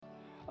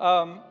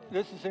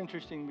This is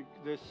interesting,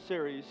 this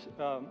series,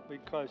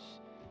 because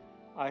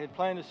I had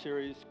planned a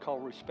series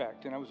called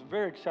Respect, and I was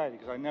very excited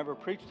because I never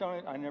preached on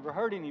it. I never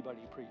heard anybody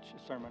preach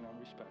a sermon on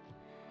respect.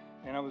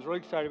 And I was really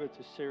excited about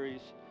this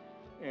series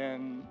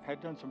and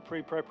had done some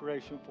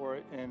pre-preparation for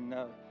it and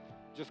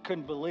just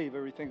couldn't believe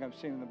everything I've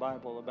seen in the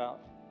Bible about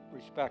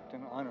respect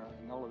and honor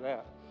and all of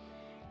that.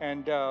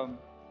 And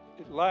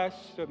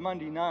last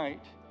Monday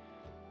night,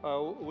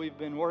 we've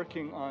been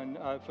working on,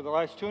 for the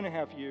last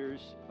 2.5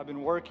 years, I've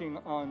been working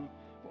on,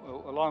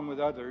 along with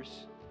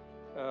others,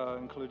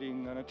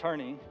 including an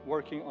attorney,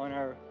 working on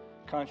our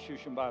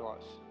Constitution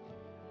bylaws.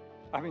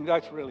 I mean,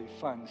 that's really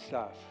fun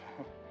stuff,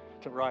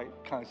 to write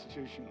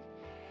Constitution.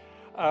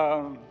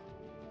 And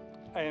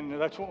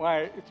that's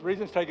why, the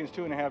reason it's taken us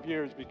 2.5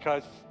 years,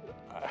 because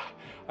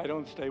I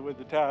don't stay with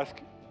the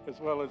task as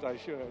well as I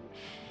should.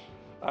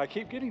 I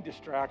keep getting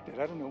distracted.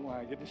 I don't know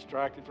why. I get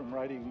distracted from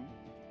writing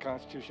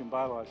Constitution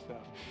bylaw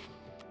stuff.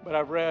 But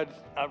I've read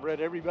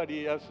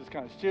everybody else's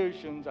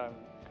constitutions.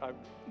 I've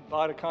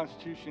bought a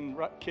Constitution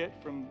kit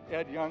from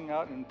Ed Young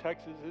out in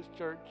Texas, his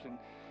church, and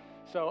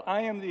so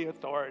I am the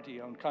authority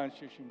on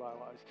Constitution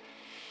bylaws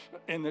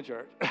in the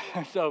church.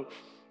 So,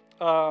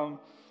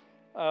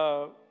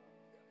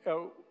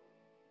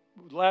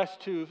 last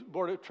 2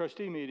 Board of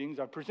Trustee meetings,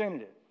 I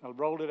presented it. I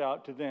rolled it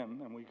out to them,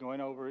 and we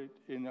went over it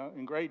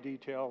in great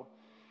detail.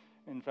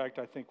 In fact,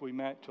 I think we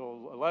met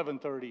till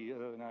 11:30 the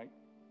other night,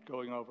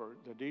 going over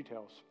the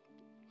details.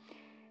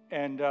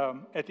 And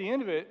at the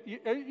end of it,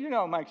 you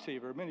know Mike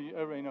Seaver.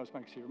 Everybody knows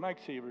Mike Seaver. Mike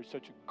Seaver is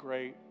such a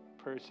great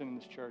person in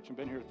this church. I've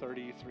been here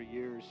 33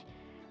 years,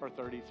 or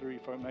 33,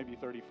 maybe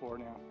 34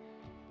 now.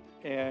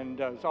 And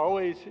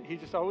he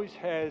just always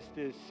has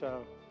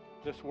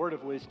this word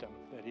of wisdom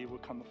that he will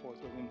come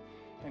forth with.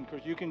 And of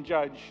course, you can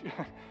judge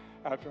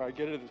after I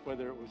get into this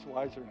whether it was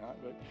wise or not.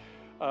 But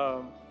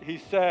he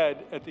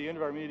said at the end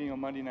of our meeting on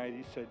Monday night,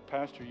 he said,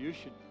 "Pastor, you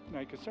should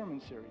make a sermon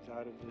series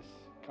out of this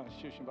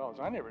Constitution bylaws."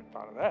 I never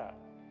thought of that.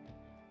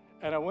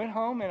 And I went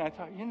home and I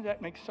thought,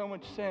 that makes so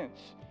much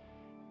sense.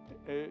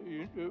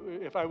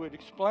 If I would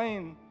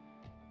explain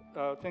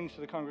things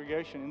to the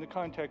congregation in the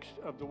context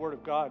of the Word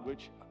of God,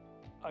 which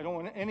I don't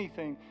want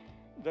anything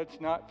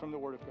that's not from the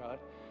Word of God,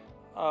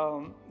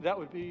 that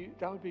would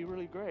be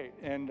really great,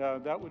 and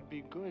that would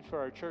be good for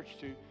our church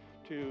to.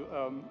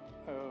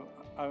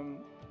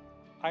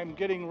 I'm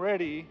getting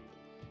ready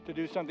to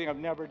do something I've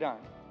never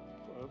done.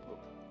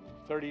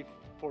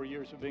 34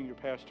 years of being your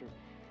pastor,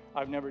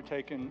 I've never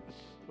taken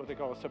what they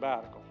call a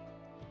sabbatical,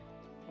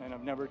 and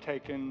I've never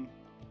taken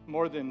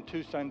more than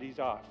 2 Sundays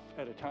off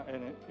at a time,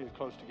 and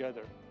close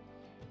together.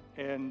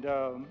 And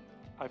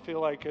I feel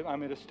like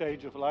I'm at a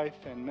stage of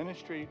life and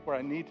ministry where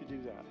I need to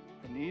do that.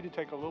 I need to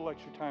take a little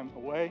extra time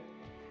away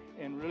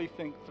and really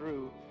think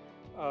through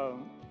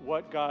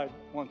what God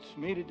wants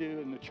me to do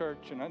in the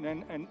church. And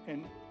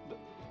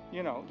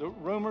the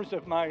rumors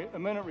of my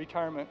imminent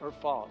retirement are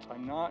false.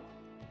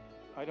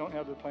 I don't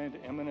have the plan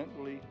to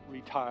imminently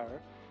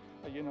retire.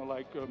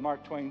 Like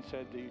Mark Twain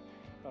said, the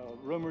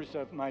rumors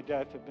of my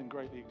death have been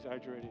greatly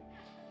exaggerated.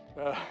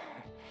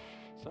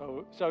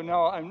 So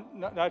no,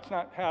 that's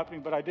not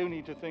happening, but I do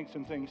need to think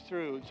some things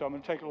through. And so I'm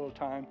going to take a little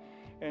time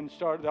and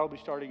that'll be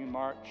starting in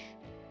March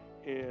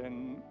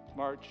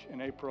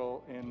and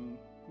April, and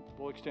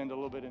we'll extend a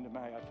little bit into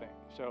May, I think.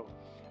 So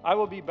I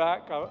will be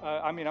back.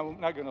 I'm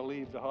not going to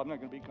leave the hall. I'm not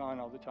going to be gone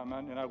all the time.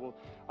 And I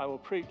will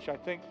preach, I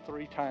think,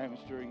 3 times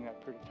during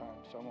that period of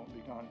time, so I won't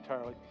be gone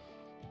entirely.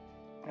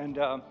 And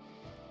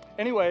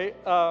anyway,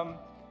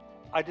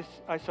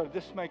 I said,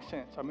 this makes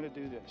sense. I'm going to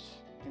do this.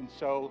 And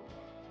so,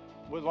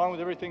 along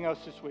with everything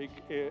else this week,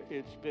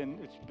 it's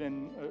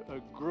been a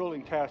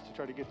grueling task to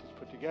try to get this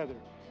put together.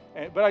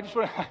 But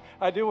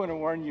I do want to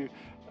warn you,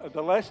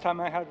 the less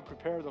time I have to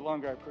prepare, the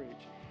longer I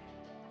preach.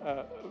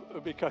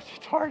 Because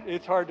it's hard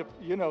to,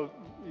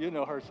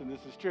 Herson,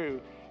 this is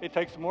true. It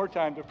takes more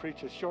time to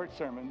preach a short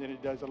sermon than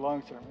it does a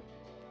long sermon.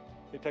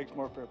 It takes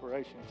more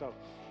preparation. So,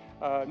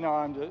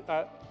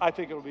 I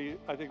think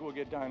we'll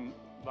get done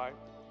by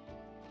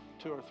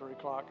 2 or 3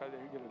 o'clock. I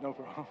think get it, no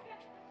problem.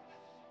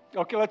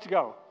 Okay, let's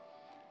go.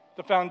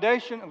 The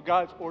foundation of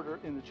God's order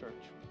in the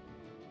church.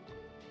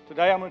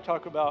 Today I'm going to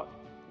talk about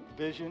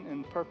vision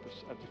and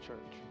purpose of the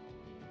church.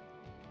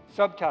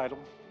 Subtitle,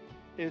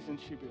 Isn't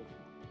She Beautiful?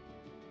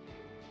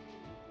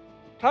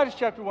 Titus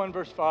chapter 1,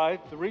 verse 5,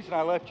 the reason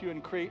I left you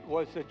in Crete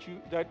was that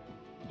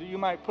you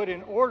might put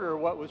in order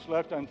what was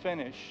left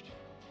unfinished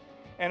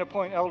and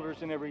appoint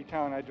elders in every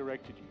town I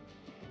directed you.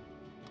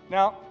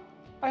 Now,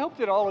 I hope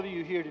that all of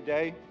you here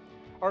today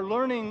are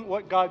learning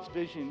what God's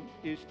vision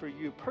is for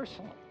you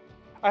personally.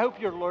 I hope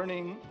you're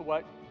learning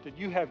that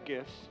you have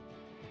gifts,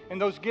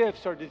 and those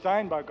gifts are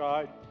designed by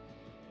God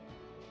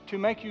to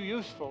make you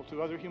useful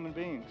to other human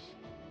beings.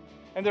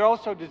 And they're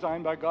also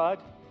designed by God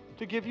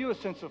to give you a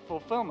sense of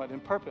fulfillment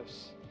and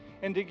purpose,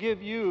 and to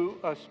give you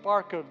a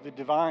spark of the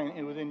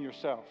divine within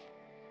yourself.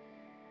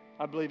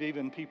 I believe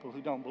even people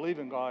who don't believe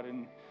in God,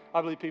 and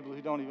I believe people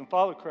who don't even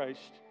follow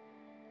Christ,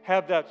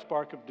 have that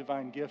spark of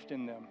divine gift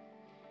in them.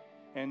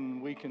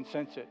 and we can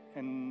sense it,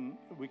 and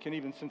we can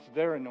even sense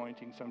their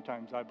anointing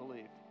sometimes, I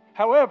believe.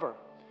 However,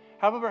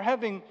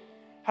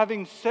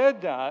 having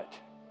said that,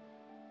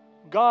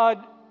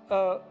 God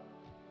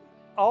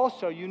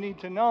also, you need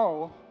to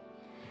know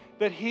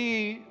that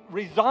He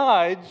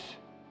resides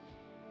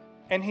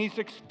and He's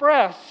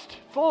expressed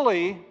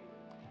fully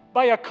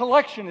by a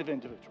collection of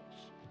individuals.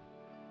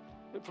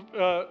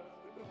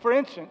 For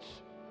instance,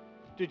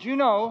 did you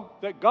know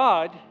that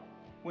God,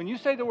 when you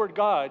say the word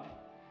God,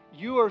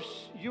 you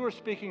are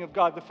speaking of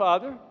God the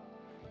Father,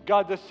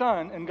 God the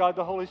Son, and God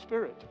the Holy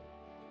Spirit.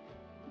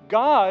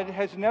 God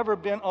has never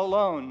been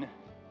alone,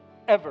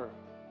 ever.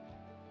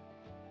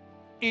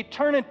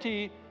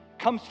 Eternity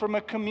comes from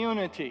a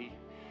community.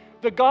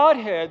 The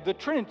Godhead, the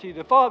Trinity,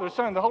 the Father,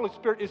 Son, and the Holy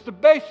Spirit is the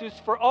basis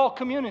for all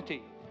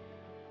community.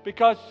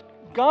 Because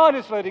God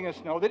is letting us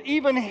know that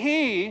even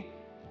He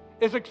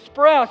is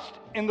expressed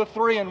in the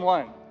three in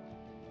one,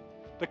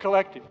 the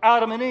collective.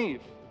 Adam and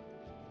Eve.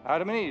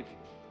 Adam and Eve.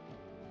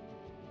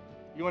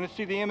 You want to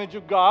see the image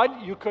of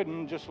God? You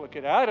couldn't just look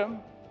at Adam.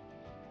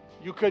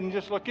 You couldn't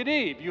just look at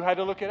Eve. You had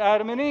to look at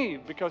Adam and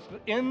Eve, because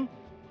in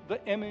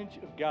the image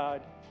of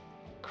God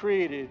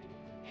created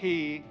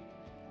He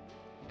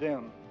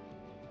them.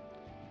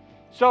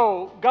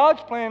 So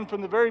God's plan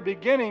from the very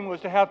beginning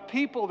was to have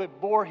people that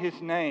bore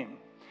His name,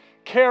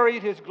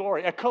 carried His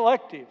glory, a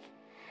collective,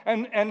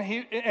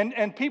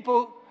 and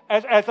people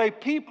as a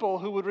people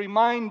who would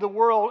remind the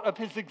world of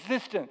His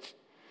existence.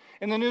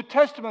 In the New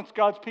Testament,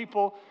 God's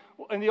people,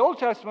 in the Old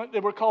Testament, they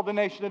were called the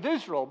nation of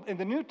Israel. In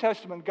the New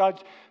Testament,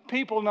 God's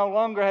people no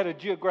longer had a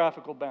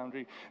geographical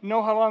boundary, no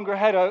longer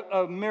had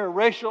a mere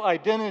racial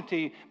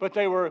identity, but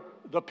they were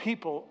the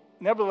people,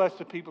 nevertheless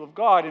the people of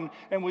God.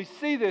 And we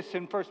see this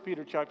in 1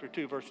 Peter chapter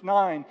 2, verse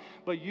 9.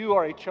 But you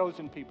are a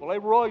chosen people, a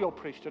royal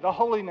priesthood, a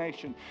holy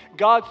nation,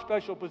 God's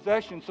special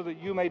possession, so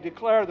that you may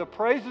declare the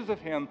praises of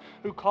Him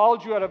who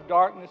called you out of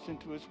darkness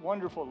into His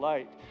wonderful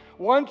light.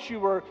 Once you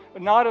were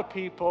not a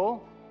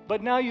people,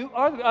 but now you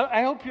are.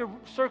 I hope you're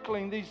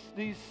circling these,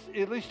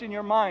 at least in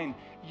your mind.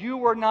 You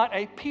were not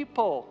a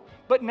people,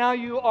 but now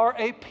you are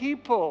a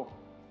people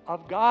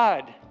of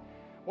God.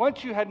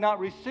 Once you had not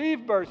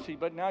received mercy,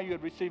 but now you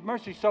had received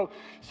mercy. So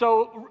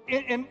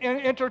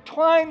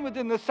intertwined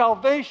within the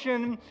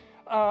salvation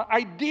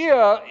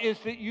idea is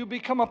that you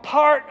become a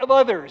part of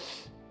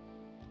others.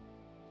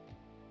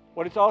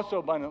 What is also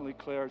abundantly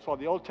clear is while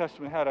the Old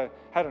Testament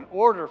had an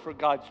order for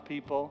God's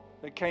people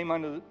that came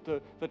under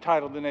the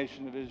title of the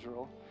nation of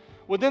Israel,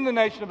 within the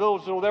nation of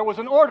Israel, there was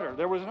an order.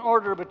 There was an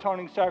order of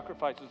atoning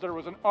sacrifices. There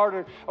was an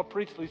order of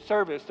priestly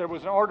service. There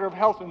was an order of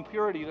health and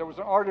purity. There was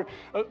an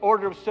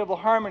order of civil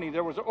harmony.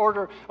 There was an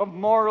order of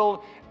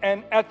moral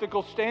and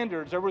ethical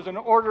standards. There was an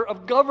order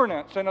of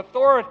governance and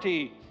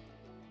authority.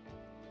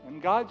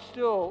 And God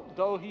still,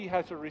 though He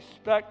has a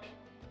respect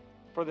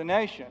for the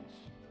nations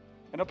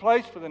and a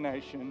place for the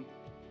nation,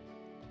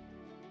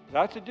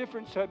 that's a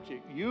different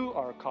subject. You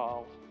are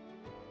called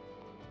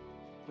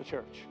the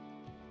church.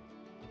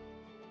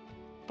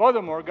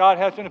 Furthermore, God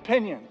has an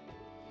opinion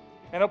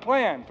and a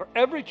plan for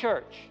every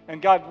church, and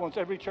God wants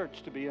every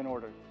church to be in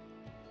order.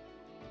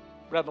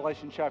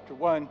 Revelation chapter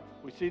 1,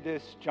 we see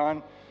this.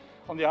 John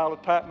on the Isle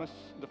of Patmos,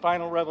 the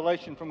final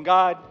revelation from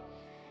God.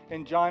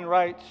 And John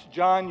writes,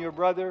 John, your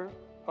brother,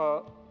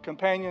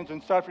 companions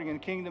in suffering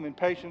and kingdom and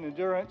patient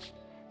endurance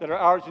that are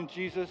ours in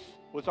Jesus,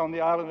 was on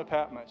the island of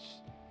Patmos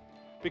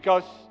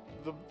because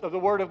of the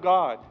word of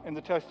God and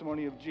the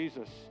testimony of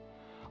Jesus.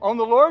 On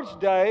the Lord's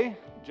day,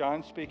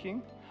 John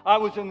speaking, I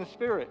was in the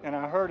Spirit, and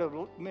I heard of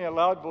me a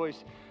loud voice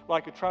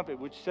like a trumpet,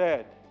 which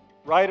said,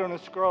 write on a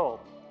scroll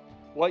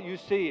what you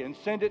see, and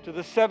send it to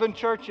the 7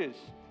 churches,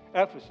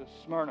 Ephesus,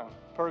 Smyrna,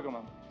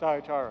 Pergamum,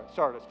 Thyatira,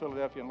 Sardis,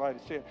 Philadelphia, and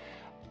Laodicea.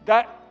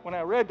 When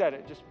I read that,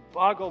 it just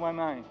boggled my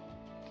mind.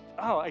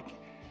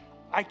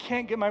 I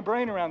can't get my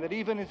brain around that,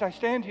 even as I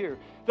stand here.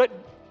 That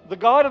the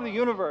God of the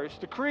universe,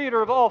 the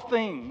creator of all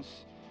things,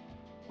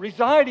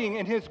 residing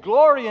in His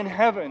glory in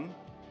heaven,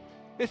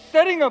 is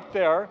sitting up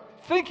there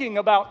thinking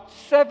about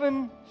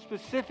 7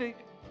 specific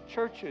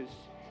churches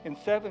in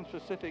 7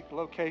 specific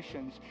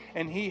locations.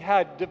 And He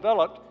had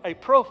developed a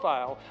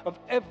profile of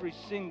every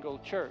single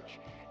church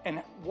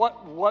and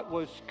what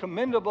was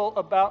commendable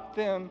about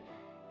them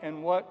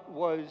and what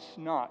was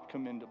not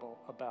commendable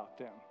about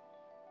them.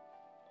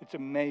 It's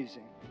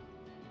amazing.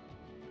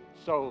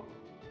 So,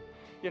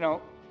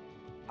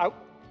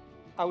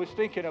 I was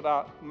thinking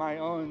about my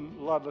own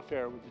love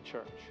affair with the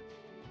church.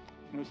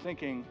 And I was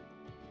thinking,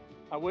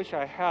 I wish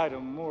I had a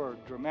more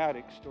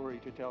dramatic story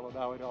to tell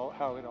about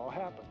how it all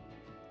happened.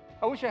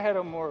 I wish I had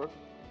a more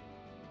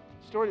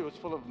story that was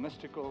full of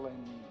mystical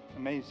and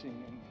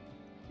amazing. And,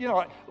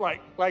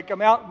 like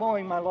I'm out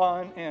mowing my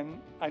lawn and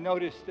I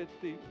noticed that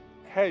the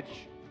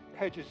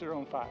hedges are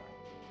on fire.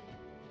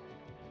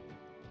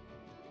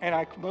 And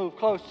I move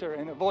closer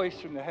and a voice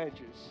from the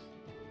hedges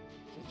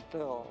says,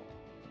 Phil,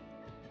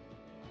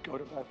 go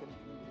to Bethany.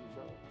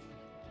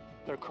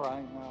 They're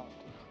crying out.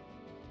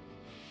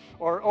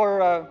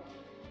 Or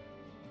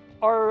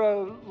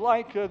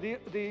like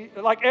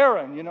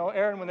Aaron,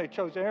 Aaron, when they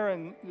chose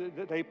Aaron,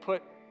 they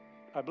put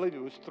I believe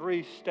it was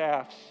 3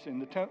 staffs in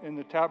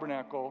the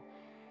tabernacle,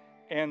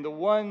 and the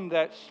one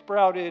that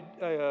sprouted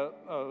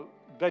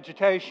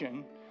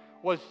vegetation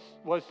was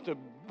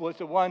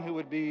the one who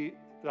would be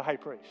the high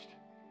priest.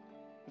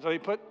 So he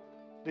put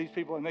these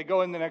people, and they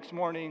go in the next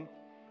morning,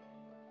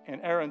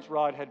 and Aaron's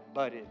rod had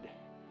budded.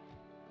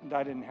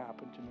 That didn't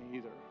happen to me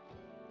either.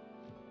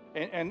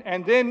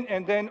 And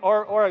then,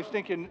 or I was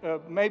thinking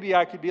maybe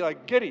I could be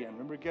like Gideon.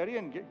 Remember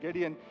Gideon?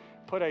 Gideon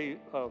put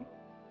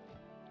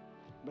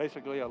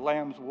basically a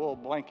lamb's wool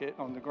blanket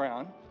on the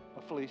ground,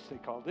 a fleece they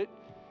called it.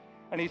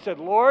 And he said,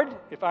 Lord,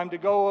 if I'm to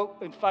go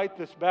and fight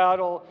this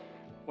battle,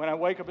 when I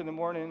wake up in the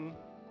morning,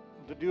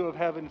 the dew of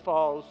heaven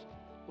falls,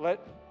 let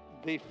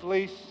the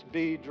fleece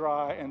be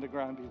dry and the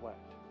ground be wet.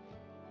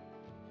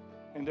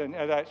 And then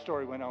that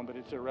story went on, but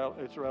it's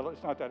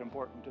not that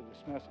important to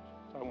this message,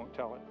 so I won't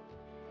tell it.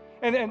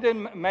 And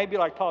then maybe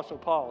like Apostle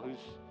Paul, who's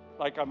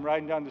like, I'm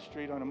riding down the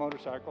street on a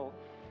motorcycle,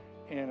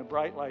 and a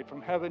bright light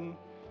from heaven,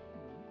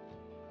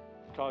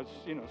 because,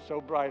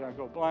 so bright I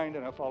go blind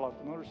and I fall off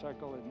the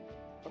motorcycle, and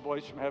a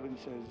voice from heaven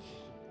says,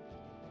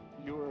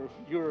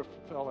 you're a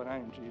fellow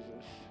named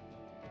Jesus.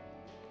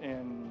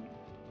 And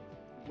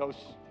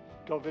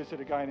go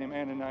visit a guy named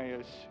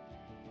Ananias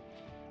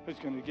who's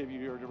going to give you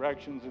your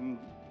directions. And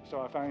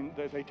so I find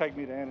that they take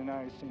me to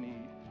Ananias, and he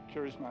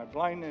cures my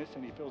blindness,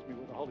 and he fills me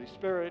with the Holy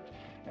Spirit,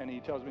 and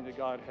he tells me that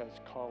God has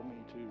called me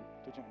to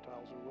the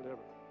Gentiles or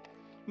whatever.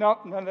 No,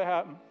 none of that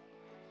happened.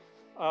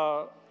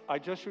 I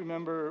just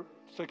remember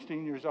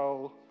 16 years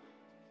old,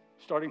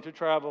 starting to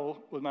travel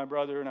with my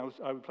brother, and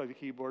I would play the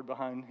keyboard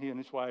behind he and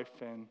his wife,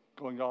 and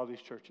going to all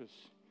these churches.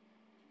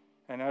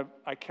 And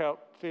I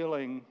kept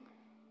feeling,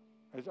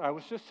 as I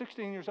was just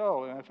 16 years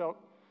old, and I felt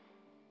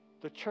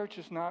the church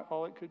is not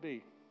all it could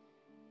be.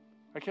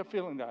 I kept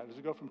feeling that as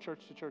I go from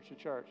church to church to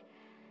church.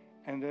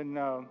 And then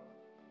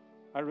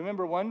I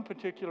remember one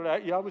particular,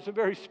 I was a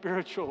very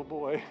spiritual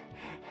boy.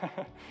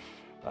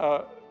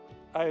 I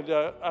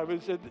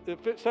was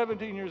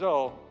 17 years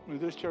old in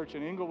this church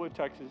in Inglewood,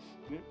 Texas,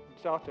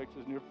 South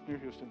Texas, near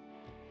Houston.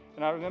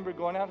 And I remember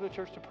going out to the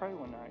church to pray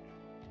one night.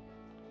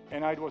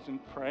 And I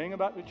wasn't praying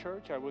about the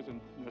church. I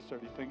wasn't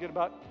necessarily thinking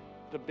about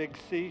the Big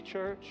C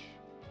church.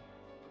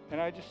 And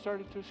I just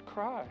started to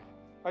cry.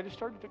 I just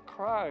started to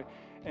cry.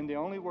 And the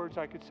only words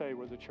I could say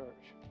were the church.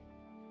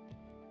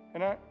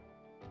 And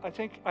I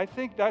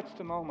think that's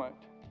the moment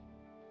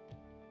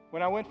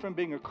when I went from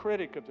being a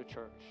critic of the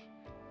church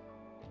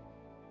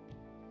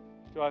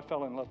to I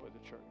fell in love with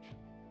the church.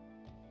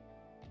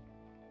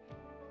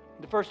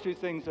 The first 2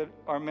 things that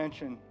are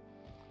mentioned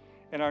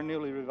in our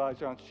newly revised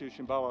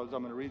Constitution bylaws,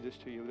 I'm going to read this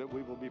to you, that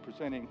we will be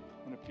presenting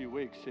in a few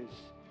weeks, is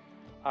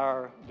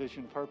our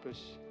vision and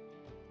purpose.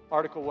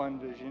 Article 1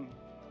 vision.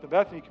 The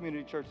Bethany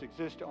Community Church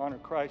exists to honor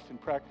Christ in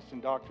practice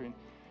and doctrine,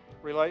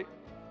 relate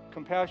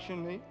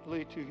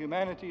compassionately to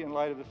humanity in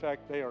light of the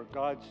fact they are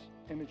God's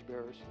image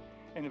bearers,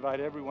 and invite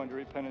everyone to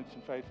repentance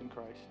and faith in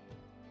Christ.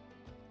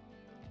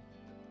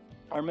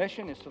 Our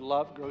mission is to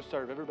love, grow,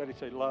 serve. Everybody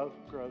say love,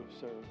 grow,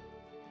 serve.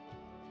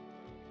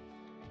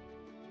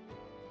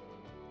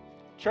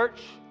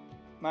 Church,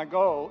 my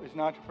goal is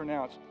not to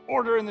pronounce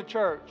order in the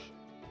church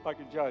like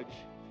a judge.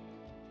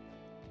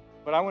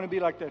 But I want to be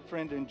like that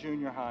friend in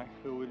junior high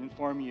who would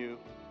inform you,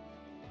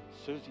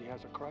 Susie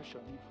has a crush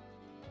on you.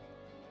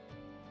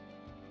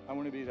 I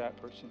want to be that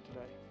person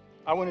today.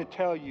 I want to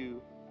tell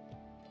you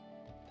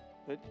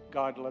that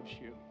God loves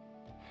you.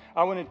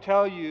 I want to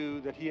tell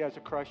you that He has a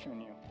crush on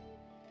you.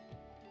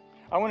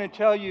 I want to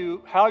tell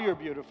you how you're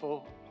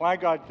beautiful, why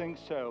God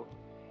thinks so,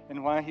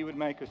 and why He would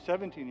make a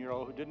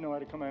 17-year-old who didn't know how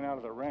to come in out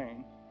of the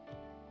rain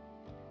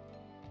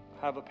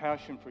have a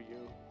passion for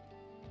you,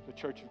 the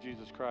Church of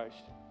Jesus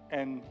Christ,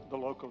 and the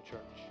local church.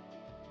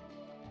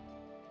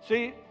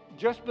 See,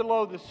 just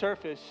below the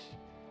surface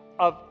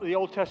of the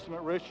Old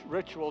Testament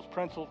rituals,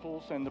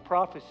 principles, and the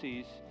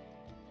prophecies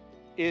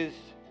is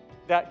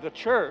that the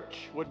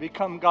church would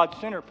become God's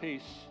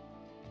centerpiece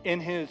in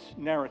His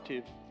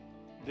narrative,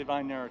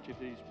 divine narrative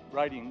that He's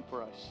writing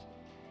for us.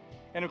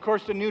 And of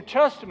course, the New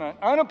Testament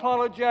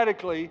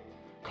unapologetically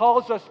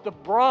calls us the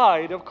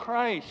bride of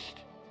Christ.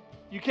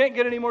 You can't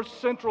get any more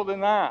central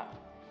than that.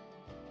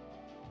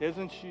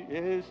 Isn't she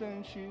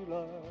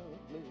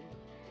lovely?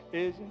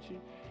 Isn't she?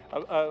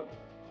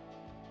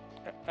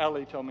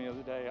 Allie told me the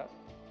other day,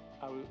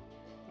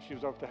 she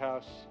was over at the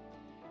house.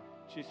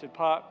 She said,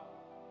 Pop,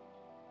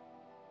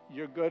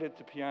 you're good at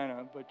the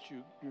piano, but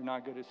you're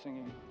not good at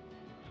singing.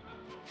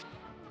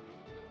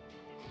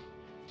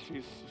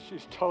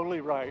 She's totally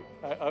right,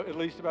 at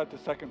least about the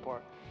second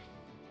part.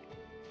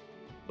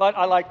 But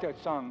I like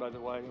that song, by the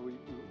way.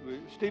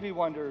 Stevie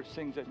Wonder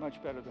sings it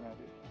much better than I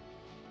do.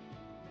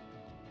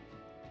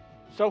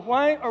 So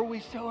why are we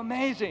so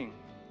amazing?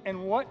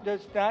 And what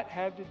does that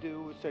have to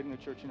do with setting the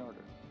church in order?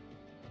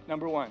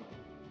 Number 1,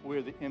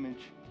 we're the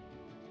image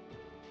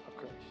of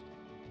Christ.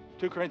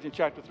 2 Corinthians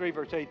chapter 3,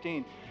 verse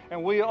 18.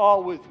 And we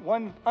all with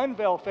one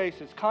unveiled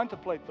faces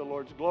contemplate the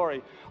Lord's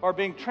glory, are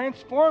being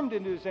transformed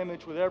into His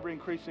image with ever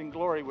increasing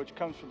glory, which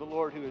comes from the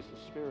Lord who is the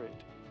Spirit.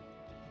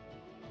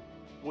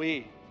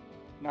 We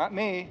not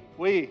me,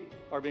 we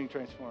are being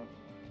transformed.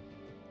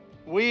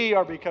 We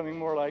are becoming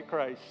more like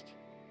Christ.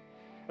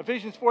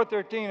 Ephesians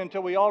 4:13,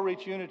 until we all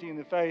reach unity in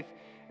the faith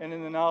and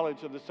in the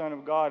knowledge of the Son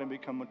of God and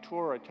become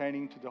mature,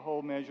 attaining to the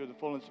whole measure of the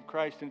fullness of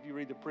Christ. And if you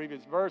read the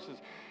previous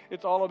verses,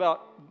 it's all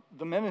about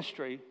the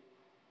ministry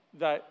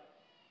that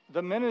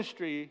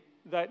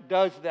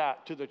does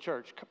that to the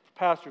church.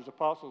 Pastors,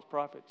 apostles,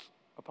 prophets,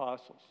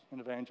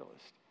 and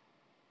evangelists.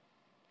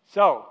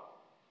 So,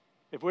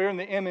 if we're in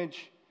the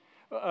image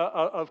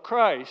of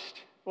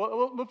Christ,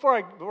 well,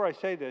 before I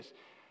say this,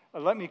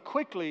 let me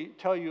quickly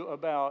tell you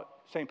about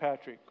St.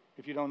 Patrick,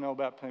 if you don't know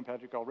about St.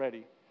 Patrick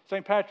already.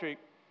 St. Patrick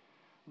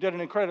did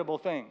an incredible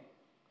thing.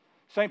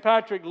 St.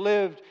 Patrick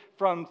lived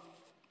from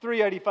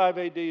 385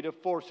 AD to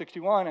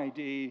 461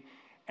 AD,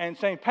 and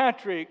St.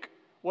 Patrick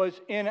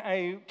was in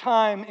a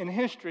time in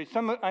history.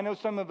 I know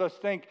some of us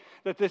think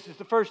that this is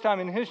the first time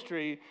in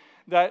history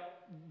that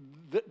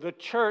the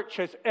church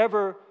has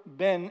ever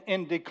been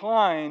in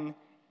decline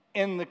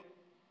in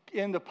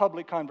the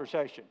public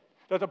conversation.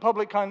 That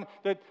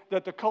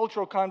the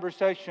cultural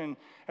conversation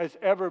has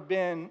ever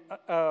been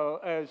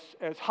as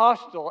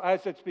hostile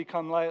as it's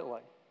become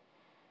lately.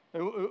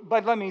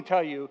 But let me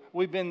tell you,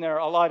 we've been there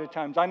a lot of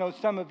times. I know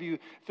some of you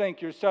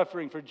think you're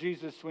suffering for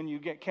Jesus when you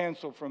get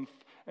canceled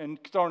and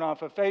thrown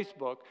off of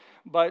Facebook.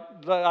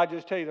 But I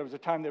just tell you, there was a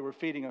time they were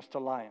feeding us to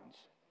lions.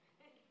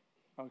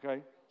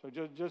 Okay, so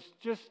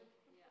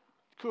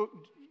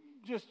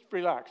just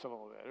relax a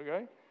little bit.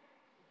 Okay.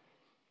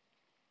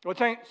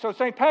 So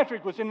St.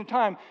 Patrick was in a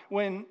time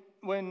when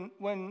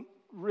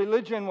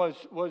religion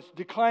was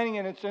declining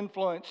in its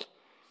influence,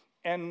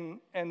 and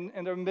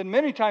there have been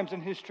many times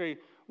in history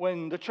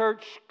when the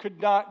church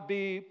could not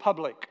be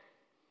public.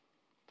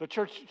 The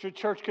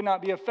church could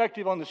not be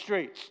effective on the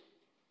streets.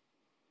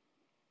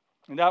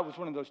 And that was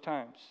one of those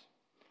times.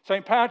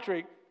 St.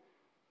 Patrick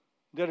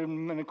did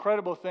an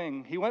incredible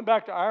thing. He went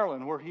back to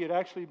Ireland, where he had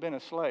actually been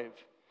a slave.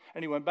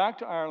 And he went back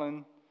to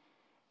Ireland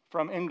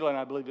from England,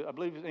 I believe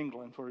it's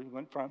England where he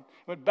went from.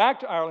 He went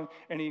back to Ireland,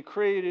 and he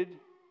created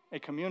a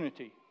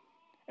community,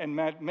 and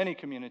many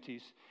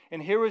communities.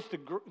 And here is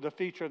the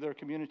feature of their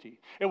community.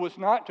 It was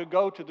not to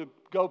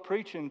go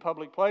preach in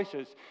public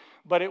places,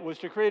 but it was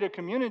to create a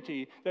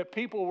community that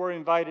people were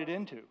invited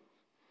into.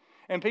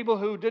 And people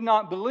who did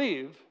not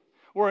believe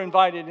were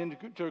invited into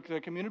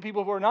the community.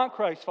 People who were not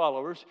Christ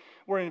followers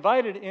were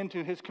invited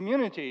into his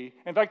community.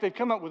 In fact, they've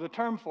come up with a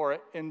term for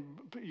it, and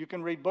you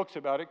can read books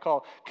about it,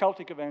 called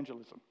Celtic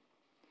evangelism.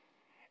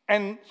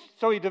 And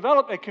so he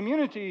developed a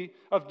community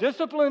of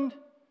disciplined,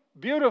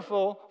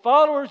 beautiful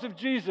followers of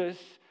Jesus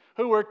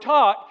who were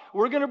taught,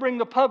 we're going to bring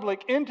the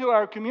public into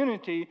our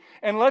community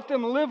and let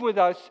them live with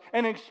us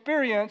and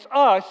experience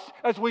us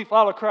as we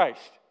follow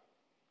Christ.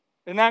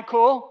 Isn't that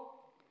cool?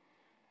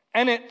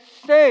 And it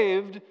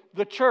saved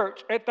the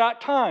church at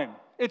that time.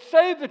 It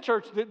saved the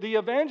church. The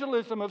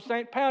evangelism of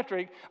St.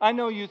 Patrick, I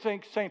know you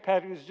think St.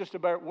 Patrick is just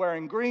about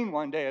wearing green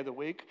one day of the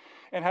week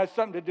and has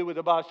something to do with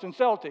the Boston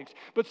Celtics.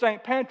 But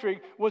St.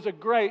 Patrick was a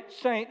great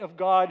saint of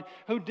God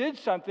who did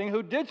something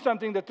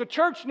that the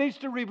church needs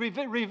to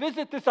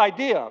revisit this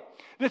idea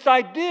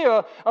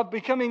of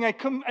becoming an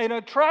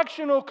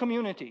attractional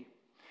community.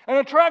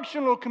 An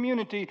attractional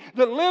community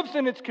that lives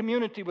in its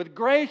community with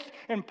grace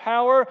and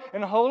power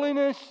and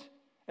holiness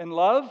and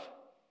love.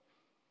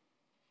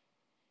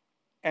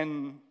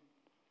 And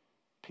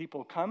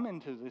people come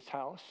into this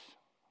house,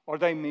 or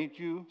they meet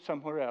you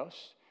somewhere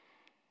else.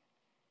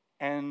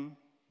 And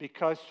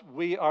because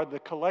we are the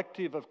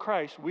collective of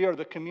Christ, we are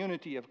the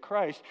community of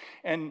Christ,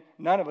 and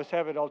none of us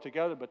have it all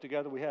together, but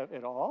together we have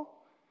it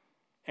all.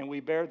 And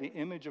we bear the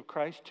image of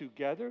Christ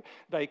together.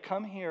 They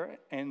come here,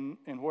 and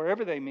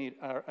wherever they meet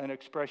are an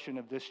expression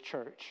of this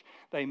church.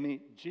 They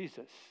meet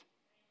Jesus.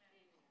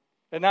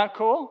 Isn't that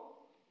cool?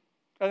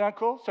 Isn't that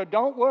cool? So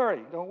don't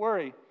worry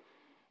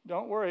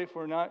if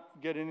we're not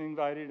getting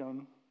invited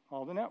on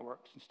all the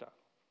networks and stuff.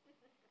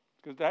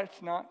 Because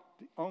that's not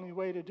the only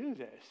way to do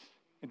this.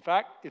 In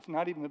fact, it's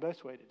not even the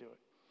best way to do it.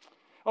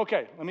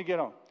 Okay, let me get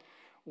on.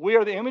 We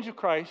are the image of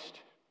Christ,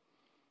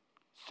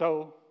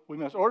 so we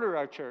must order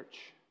our church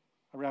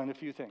around a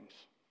few things.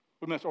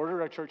 We must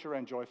order our church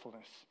around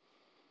joyfulness.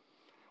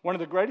 One of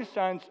the greatest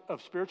signs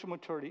of spiritual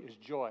maturity is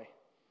joy.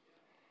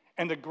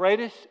 And the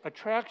greatest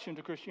attraction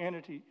to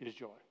Christianity is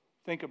joy.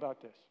 Think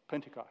about this.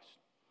 Pentecost.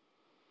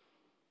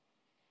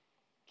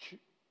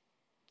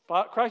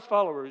 Christ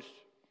followers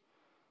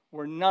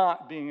were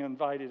not being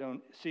invited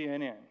on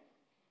CNN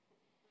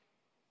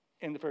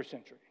in the first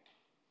century.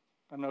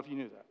 I don't know if you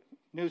knew that.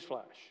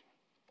 Newsflash.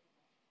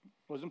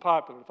 It wasn't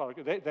popular to follow.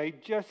 They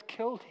just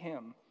killed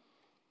him.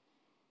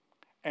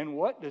 And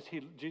what does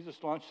Jesus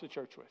launch the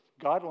church with?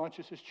 God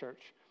launches his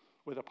church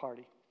with a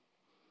party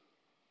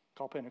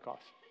called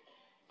Pentecost.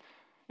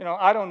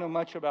 I don't know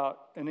much about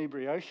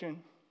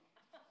inebriation,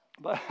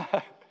 but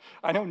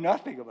I know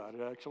nothing about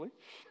it, actually.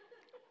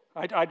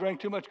 I drank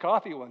too much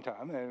coffee one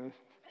time.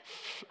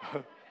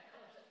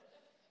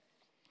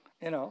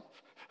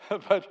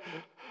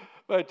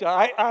 But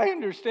I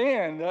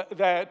understand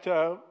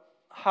that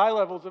high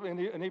levels of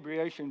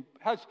inebriation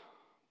has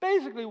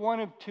basically one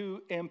of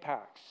two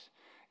impacts.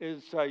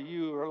 Is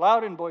you are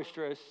loud and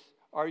boisterous,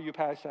 or you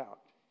pass out.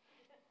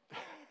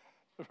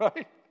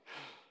 Right?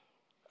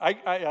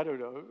 I don't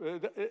know.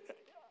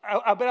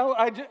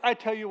 But I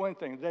tell you one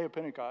thing, the day of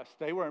Pentecost,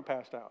 they weren't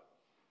passed out.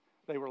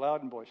 They were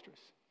loud and boisterous.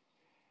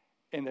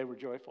 And they were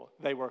joyful.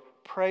 They were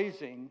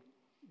praising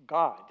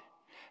God.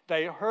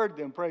 They heard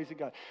them praising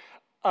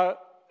God.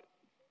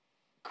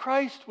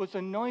 Christ was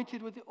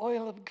anointed with the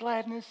oil of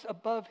gladness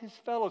above his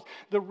fellows.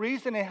 The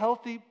reason a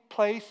healthy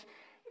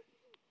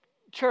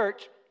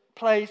church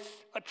place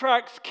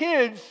attracts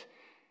kids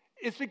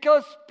is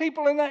because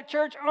people in that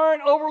church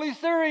aren't overly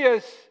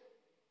serious.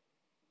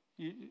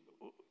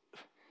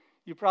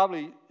 You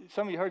probably,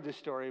 some of you heard this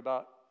story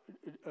about,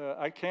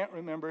 I can't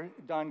remember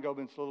Don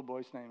Gobin's little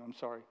boy's name, I'm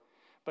sorry.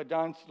 But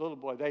Don's little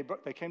boy,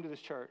 they came to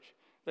this church.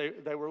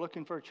 They were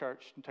looking for a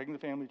church and taking the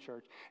family to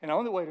church. And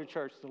on the way to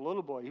church, the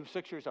little boy, he was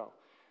 6 years old.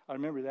 I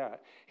remember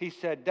that. He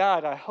said,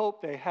 "Dad, I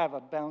hope they have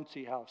a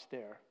bouncy house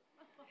there."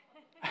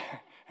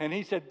 And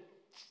he said,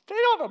 "They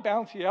don't have a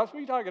bouncy house. What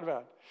are you talking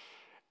about?"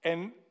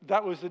 And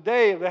that was the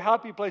day of the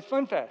Happy Place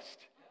Fun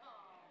Fest.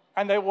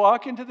 And they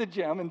walk into the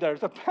gym, and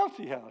there's a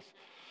bouncy house.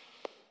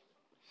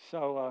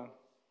 So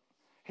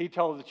he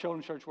told the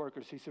children's church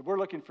workers, he said, "We're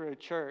looking for a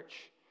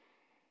church,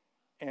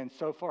 and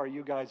so far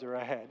you guys are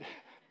ahead."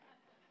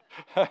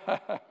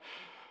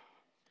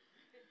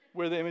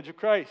 We're the image of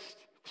Christ.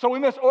 So we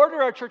must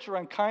order our church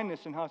around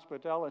kindness and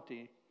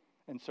hospitality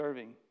and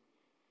serving.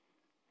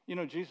 You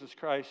know, Jesus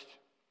Christ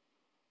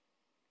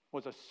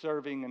was a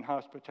serving and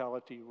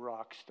hospitality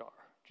rock star.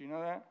 Do you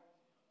know that?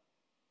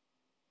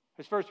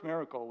 His first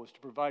miracle was to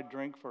provide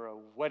drink for a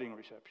wedding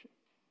reception.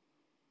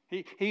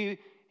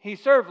 He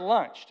served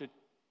lunch to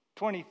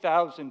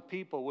 20,000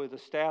 people with a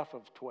staff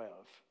of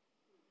 12.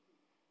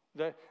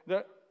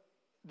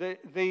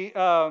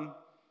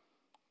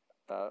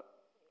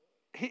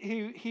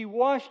 He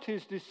washed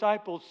his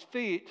disciples'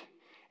 feet,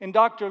 and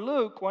Dr.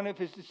 Luke, one of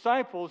his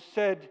disciples,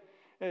 said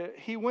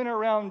he went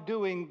around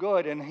doing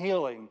good and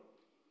healing.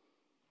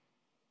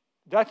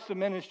 That's the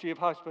ministry of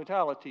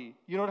hospitality.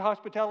 You know what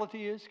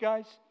hospitality is,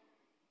 guys?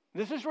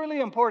 This is really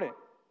important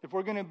if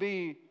we're going to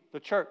be the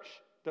church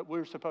that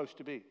we're supposed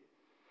to be.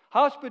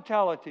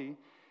 Hospitality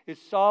is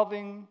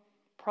solving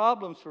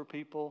problems for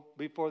people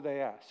before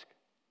they ask.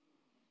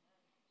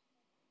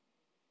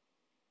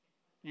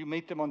 You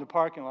meet them on the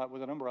parking lot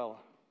with an umbrella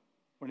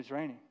when it's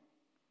raining.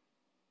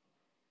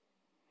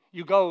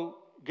 You go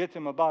get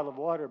them a bottle of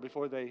water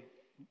before they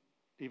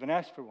even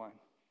ask for one.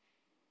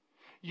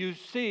 You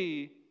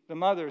see the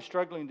mother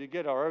struggling to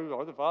get,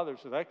 or the father,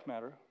 for that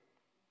matter,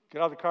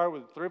 get out of the car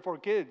with 3 or 4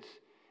 kids,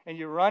 and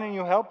you run and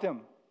you help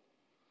them.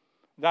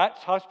 That's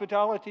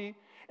hospitality,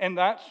 and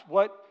that's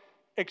what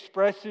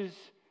expresses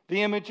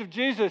the image of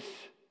Jesus,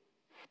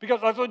 because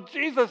that's what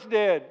Jesus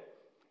did.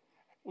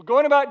 We're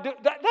going about,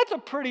 that's a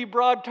pretty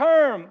broad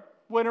term.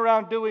 Went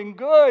around doing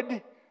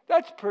good.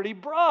 That's pretty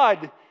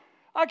broad.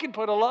 I can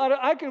put a lot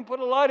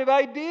of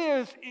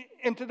ideas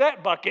into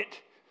that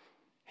bucket.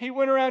 He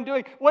went around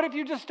doing. What if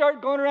you just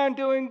start going around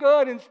doing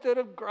good instead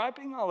of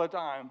griping all the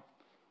time?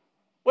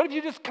 What if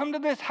you just come to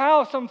this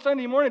house on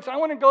Sunday morning and say, "I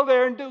want to go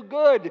there and do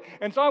good,"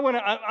 and so I want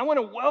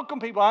to welcome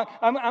people.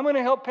 I'm going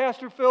to help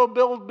Pastor Phil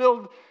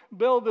build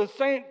the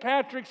St.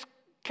 Patrick's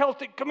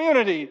Celtic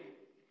community.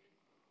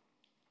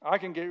 I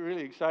can get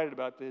really excited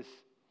about this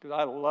because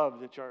I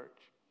love the church.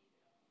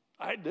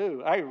 I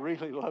do. I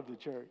really love the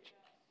church.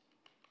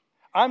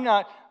 I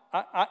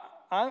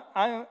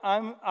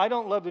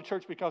don't love the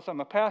church because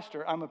I'm a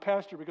pastor. I'm a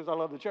pastor because I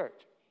love the church.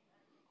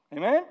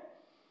 Amen?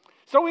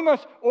 So we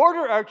must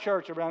order our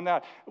church around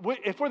that.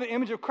 If we're the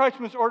image of Christ,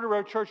 we must order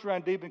our church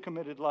around deep and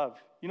committed love.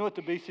 You know what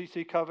the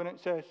BCC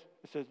covenant says?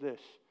 It says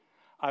this: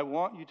 "I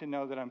want you to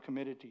know that I'm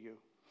committed to you.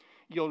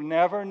 You'll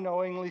never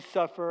knowingly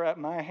suffer at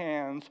my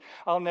hands.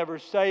 I'll never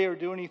say or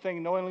do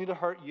anything knowingly to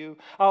hurt you.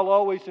 I'll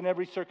always, in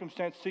every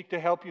circumstance, seek to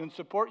help you and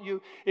support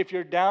you. If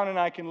you're down and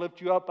I can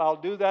lift you up, I'll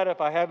do that. If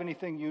I have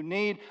anything you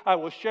need, I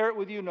will share it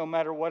with you, no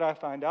matter what I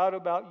find out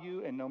about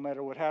you and no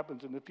matter what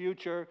happens in the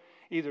future.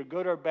 Either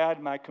good or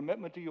bad, my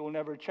commitment to you will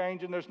never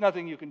change, and there's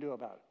nothing you can do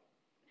about it."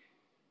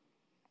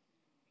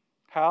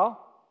 How?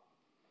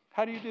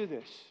 How do you do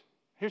this?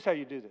 Here's how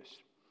you do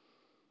this.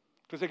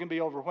 Because it can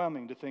be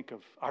overwhelming to think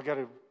of, I got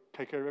to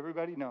take care of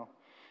everybody? No.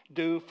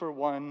 Do for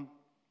one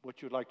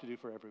what you'd like to do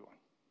for everyone.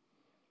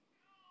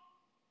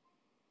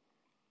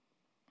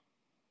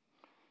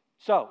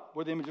 So,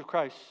 we're the image of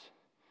Christ.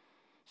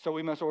 So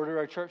we must order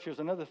our church. Here's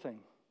another thing.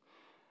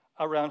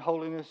 Around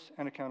holiness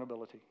and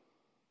accountability.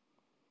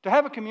 To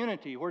have a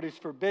community where it is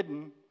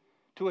forbidden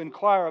to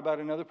inquire about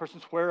another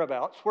person's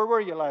whereabouts. Where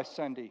were you last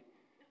Sunday?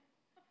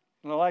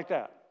 And like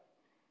that.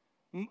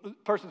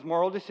 Person's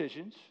moral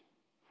decisions,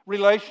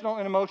 relational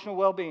and emotional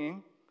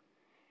well-being,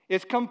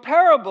 is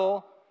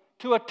comparable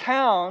to a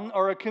town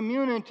or a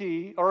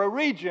community or a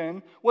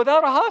region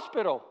without a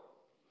hospital.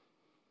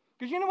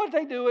 Because you know what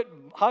they do at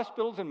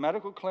hospitals and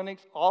medical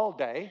clinics all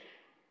day?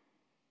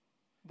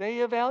 They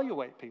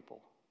evaluate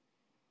people.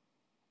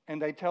 And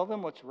they tell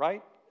them what's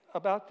right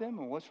about them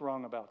and what's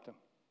wrong about them.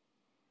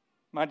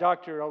 My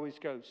doctor always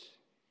goes,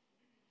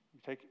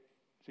 so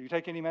you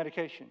take any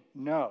medication?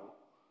 No.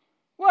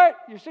 What?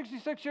 You're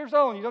 66 years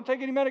old and you don't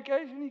take any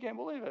medication? You can't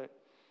believe it.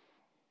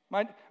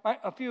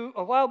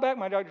 A while back,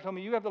 my doctor told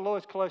me, you have the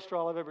lowest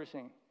cholesterol I've ever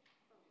seen.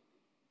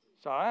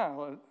 So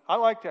I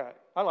like that.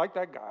 I like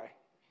that guy.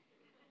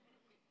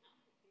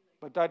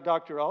 But that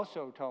doctor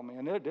also told me,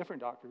 and a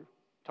different doctor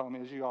told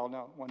me, as you all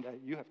know, one day,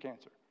 you have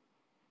cancer.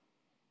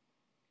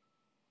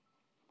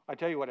 I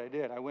tell you what I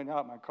did. I went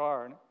out in my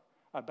car and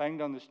I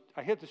banged on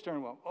I hit the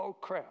steering wheel. Oh,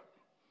 crap.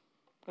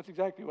 That's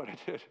exactly what I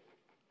did.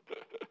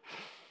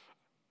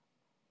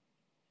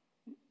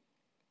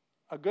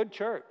 A good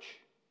church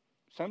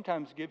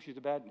sometimes gives you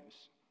the bad news.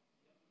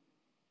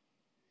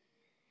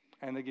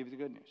 And they give you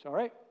the good news. All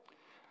right?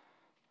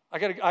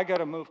 I got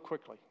to move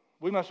quickly.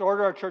 We must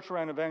order our church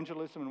around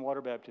evangelism and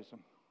water baptism.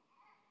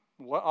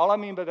 All I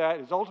mean by that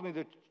is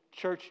ultimately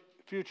the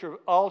future of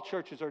all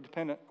churches are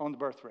dependent on the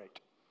birth rate.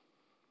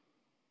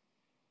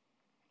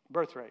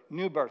 Birth rate,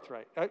 new birth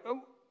rate.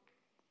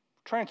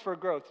 Transfer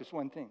growth is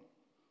one thing.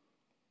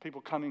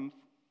 People coming,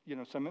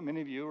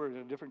 many of you are at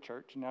a different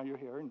church, and now you're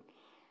here, and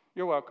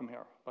you're welcome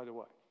here, by the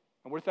way.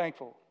 And we're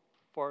thankful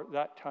for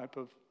that type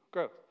of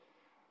growth.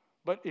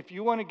 But if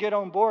you want to get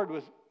on board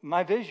with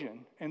my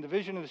vision and the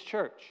vision of this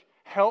church,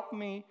 help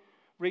me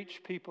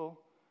reach people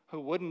who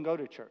wouldn't go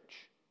to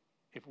church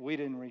if we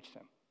didn't reach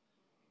them.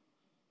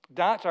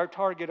 That's our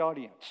target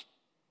audience.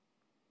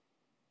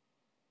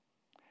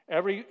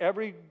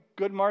 Every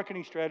good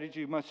marketing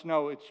strategy must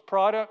know its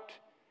product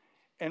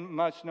and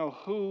must know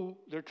who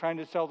they're trying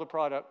to sell the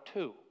product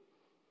to.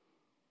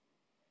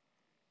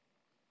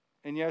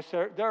 And yes,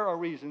 there are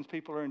reasons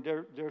people are in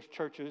their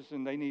churches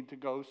and they need to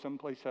go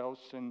someplace else,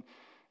 and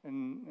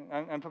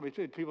probably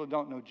people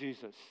don't know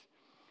Jesus.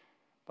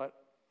 But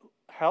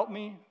help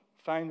me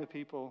find the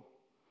people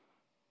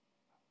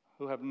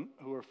who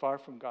are far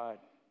from God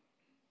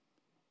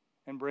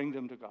and bring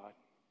them to God.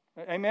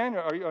 Amen?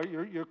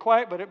 You're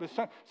quiet, but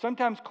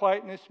sometimes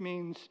quietness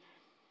means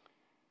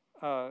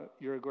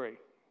you agree.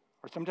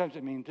 Or sometimes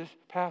it means, this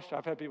pastor,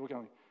 I've had people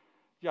going,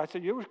 yeah, I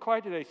said, you were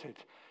quiet today. He said,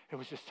 it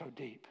was just so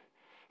deep.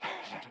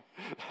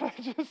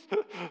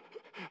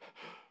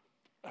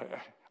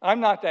 I'm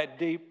not that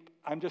deep.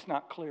 I'm just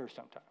not clear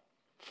sometimes.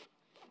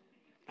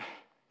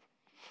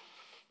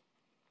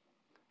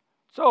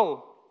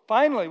 So,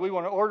 finally, we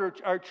want to order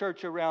our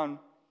church around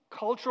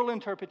cultural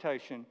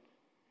interpretation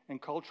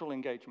and cultural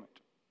engagement.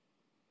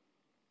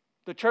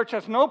 The church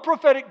has no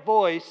prophetic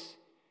voice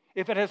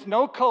if it has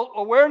no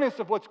awareness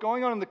of what's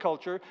going on in the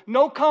culture,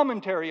 no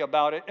commentary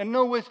about it, and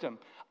no wisdom.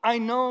 I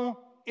know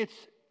it's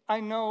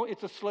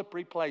a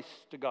slippery place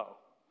to go.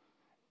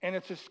 And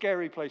it's a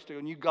scary place to go.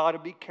 And you got to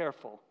be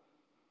careful.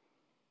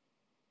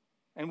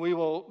 And we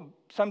will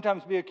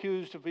sometimes be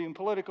accused of being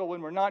political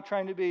when we're not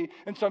trying to be.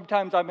 And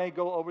sometimes I may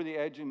go over the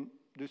edge and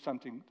do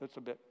something that's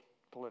a bit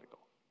political.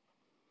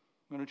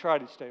 I'm going to try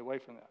to stay away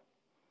from that.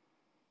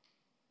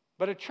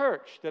 But a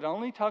church that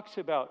only talks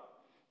about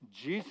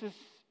Jesus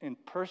and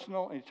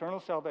personal and eternal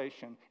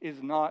salvation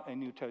is not a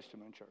New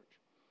Testament church.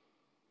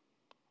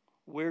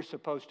 We're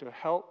supposed to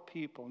help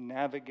people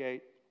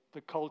navigate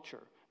the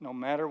culture, no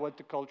matter what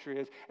the culture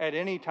is, at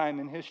any time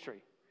in history.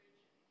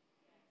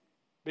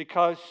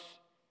 Because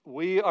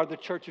we are the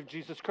church of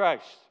Jesus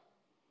Christ.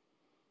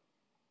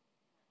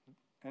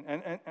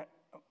 And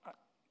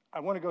I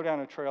want to go down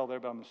a trail there,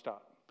 but I'm going to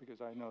stop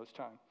because I know it's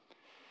time.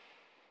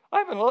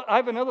 I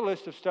have another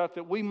list of stuff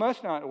that we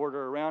must not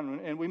order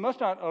around, and we must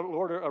not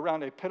order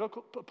around a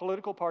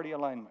political party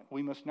alignment.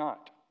 We must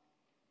not.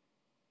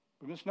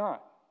 We must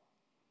not.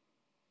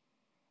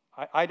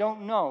 I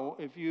don't know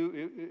if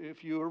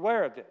you're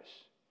aware of this,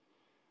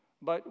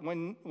 but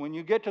when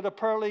you get to the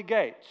pearly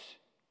gates,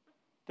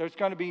 there's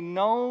going to be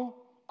no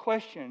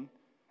question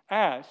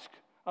asked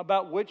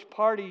about which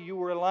party you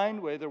were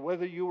aligned with, or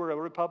whether you were a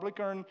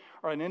Republican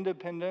or an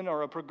independent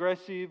or a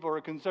progressive or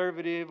a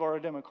conservative or a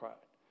Democrat.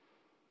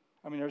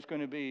 I mean, there's going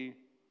to be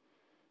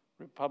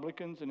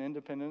Republicans and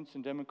independents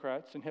and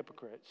Democrats and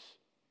hypocrites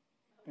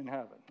in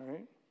heaven,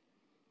 right?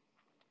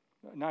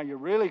 Now you're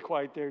really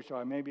quiet there,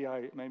 so maybe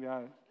I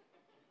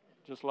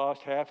just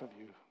lost half of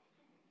you.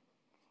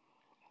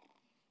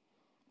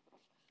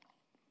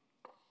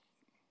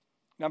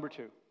 Number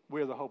 2,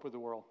 we are the hope of the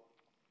world.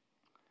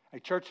 A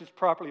church that's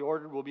properly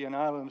ordered will be an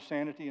island of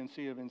sanity and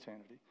sea of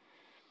insanity.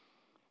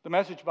 The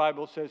Message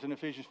Bible says in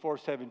Ephesians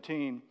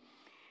 4:17,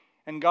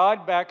 and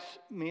God backs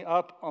me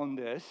up on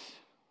this.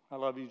 I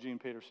love Eugene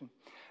Peterson.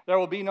 There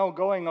will be no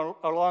going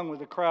along with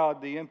the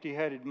crowd, the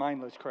empty-headed,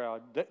 mindless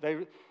crowd.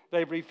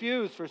 They've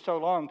refused for so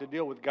long to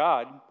deal with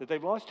God that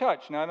they've lost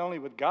touch, not only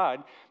with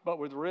God, but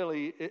with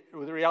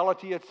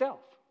reality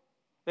itself.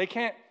 They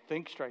can't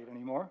think straight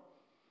anymore.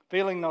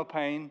 Feeling no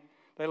pain,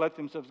 they let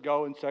themselves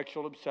go in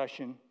sexual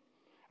obsession,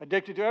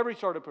 addicted to every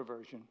sort of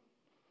perversion.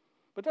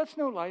 But that's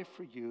no life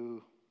for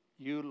you.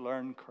 You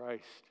learn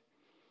Christ.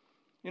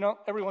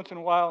 Every once in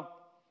a while,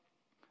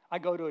 I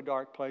go to a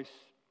dark place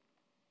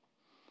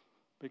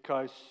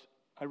because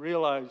I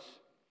realize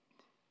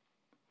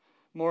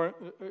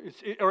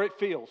it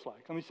feels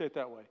like, let me say it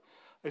that way.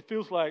 It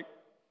feels like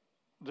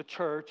the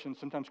church and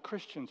sometimes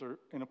Christians are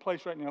in a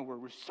place right now where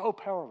we're so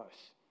powerless.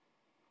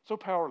 So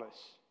powerless.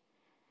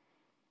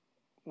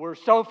 We're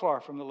so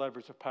far from the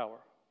levers of power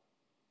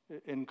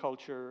in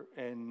culture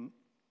and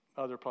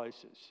other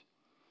places.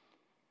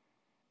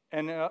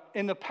 And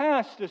in the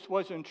past, this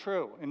wasn't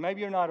true. And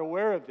maybe you're not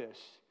aware of this.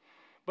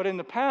 But in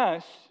the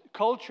past,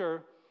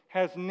 culture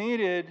has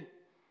needed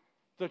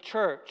the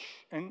church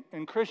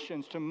and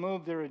Christians to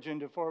move their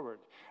agenda forward.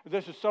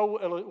 This is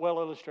so well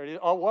illustrated.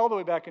 All the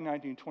way back in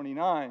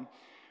 1929,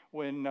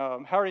 when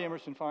Harry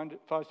Emerson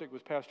Fosdick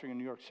was pastoring in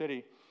New York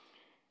City,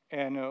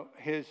 and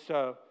his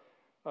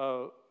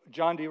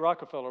John D.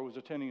 Rockefeller was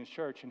attending his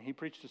church, and he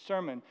preached a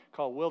sermon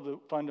called "Will the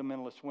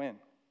Fundamentalists Win?"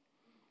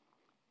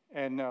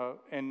 And a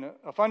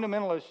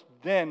fundamentalist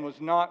then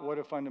was not what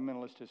a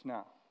fundamentalist is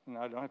now. And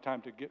I don't have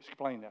time to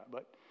explain that,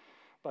 but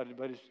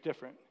it's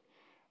different.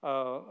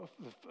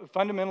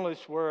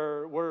 Fundamentalists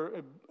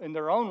were in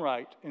their own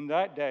right in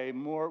that day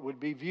would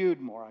be viewed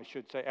more, I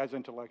should say, as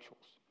intellectuals.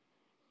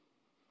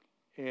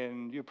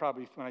 And you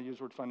probably, when I use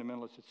the word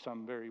fundamentalist, it's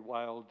some very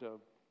wild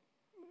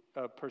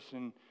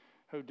person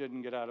who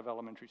didn't get out of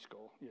elementary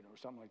school, or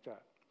something like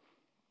that.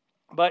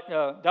 But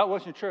that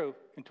wasn't true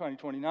in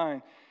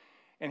 2029.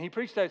 And he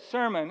preached that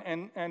sermon,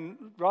 and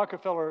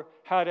Rockefeller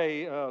had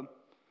an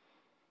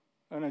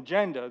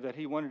agenda that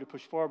he wanted to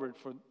push forward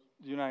for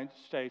the United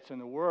States and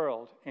the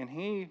world. And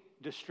he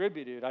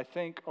distributed, I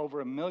think, over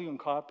 1 million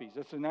copies.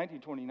 That's in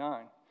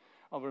 1929.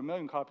 Over 1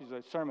 million copies of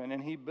that sermon.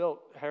 And he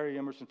built Harry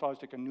Emerson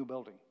Fosdick a new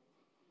building.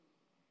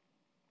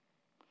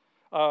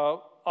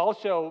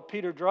 Also,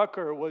 Peter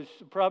Drucker was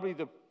probably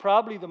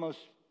the most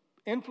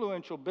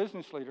influential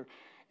business leader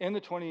in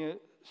the 20th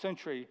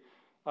century.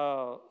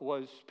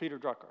 Was Peter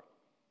Drucker.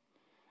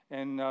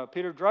 And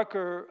Peter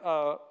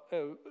Drucker,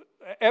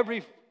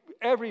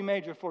 every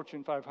major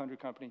Fortune 500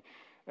 company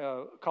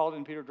called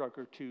in Peter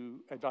Drucker to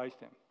advise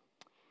them.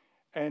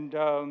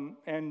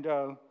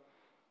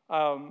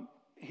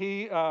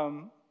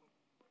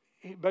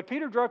 But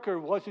Peter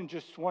Drucker wasn't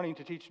just wanting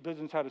to teach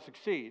business how to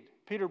succeed.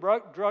 Peter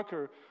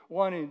Drucker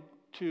wanted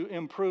to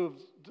improve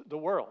the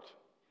world.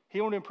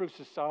 He wanted to improve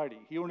society.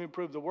 He wanted to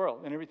improve the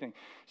world and everything.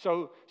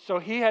 So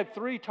he had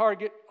 3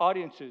 target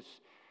audiences.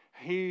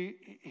 He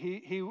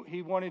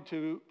wanted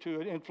to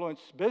influence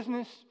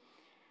business.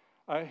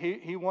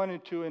 He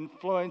wanted to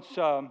influence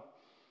what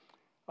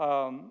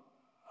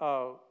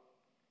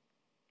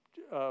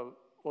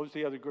was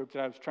the other group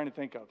that I was trying to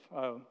think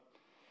of?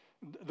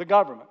 The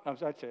government.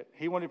 That's it.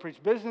 He wanted to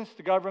preach business,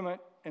 the government,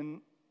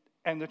 and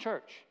the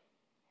church.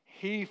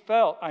 He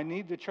felt, I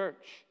need the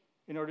church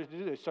in order to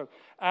do this. So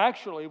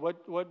actually,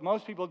 what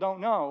most people don't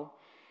know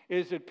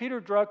is that Peter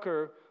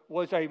Drucker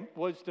was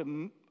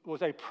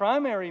a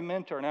primary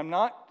mentor, and I'm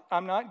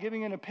not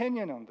giving an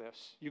opinion on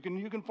this. You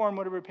can form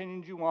whatever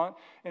opinions you want,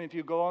 and if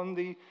you go on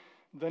the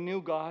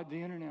new God,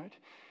 the internet,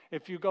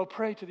 if you go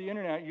pray to the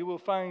internet, you will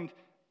find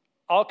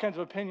all kinds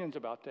of opinions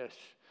about this.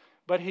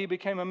 But he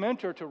became a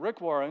mentor to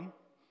Rick Warren,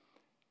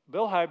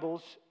 Bill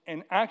Hybels,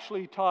 and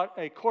actually taught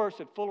a course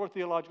at Fuller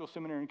Theological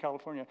Seminary in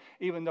California,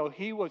 even though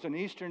he was an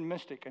Eastern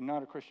mystic and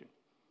not a Christian.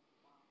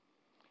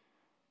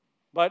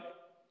 But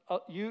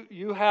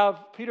you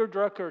have Peter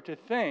Drucker to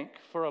thank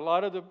for a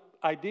lot of the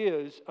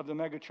ideas of the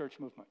megachurch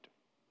movement,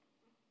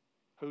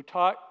 who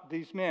taught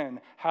these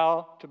men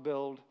how to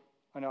build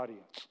an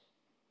audience.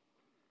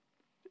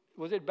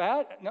 Was it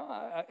bad? No,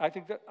 I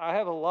think that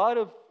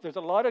there's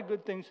a lot of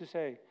good things to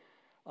say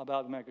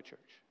about the megachurch.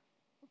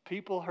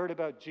 People heard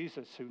about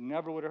Jesus who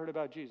never would have heard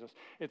about Jesus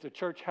if the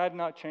church had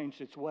not changed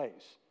its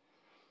ways.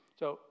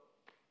 So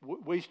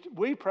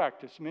we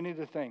practice many of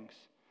the things.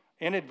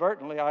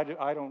 Inadvertently,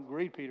 I don't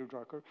read Peter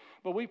Drucker,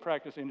 but we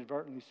practice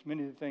inadvertently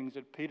many of the things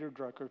that Peter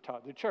Drucker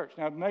taught the church.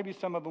 Now, maybe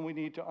some of them we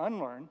need to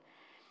unlearn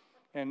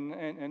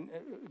and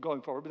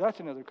going forward, but that's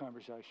another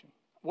conversation.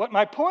 What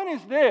my point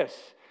is this.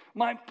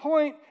 My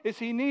point is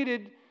he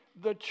needed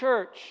the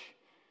church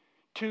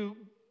to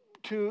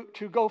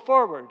go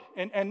forward.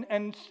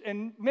 And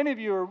many of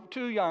you are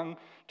too young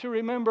to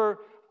remember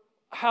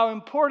how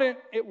important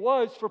it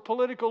was for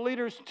political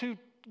leaders to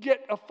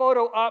get a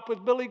photo op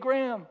with Billy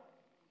Graham.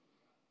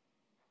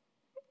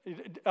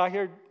 I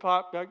hear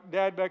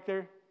Dad back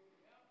there.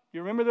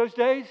 You remember those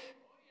days?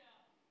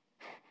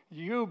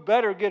 You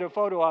better get a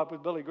photo op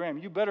with Billy Graham.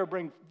 You better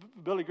bring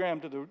Billy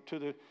Graham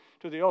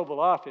to the Oval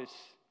Office.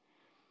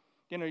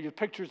 Your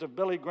pictures of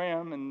Billy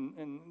Graham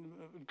and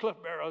Cliff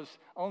Barrows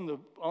on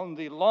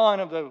the lawn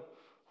in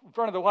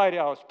front of the White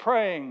House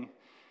praying,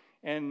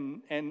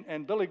 and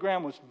Billy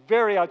Graham was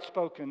very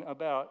outspoken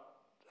about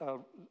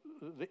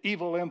the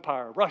evil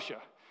empire, Russia.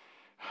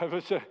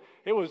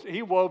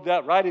 He wove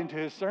that right into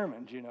his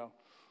sermons,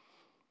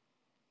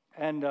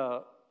 And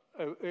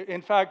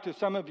in fact, to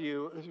some of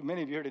you,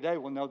 many of you here today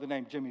will know the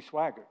name Jimmy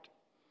Swaggart.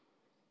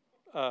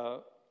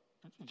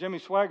 Jimmy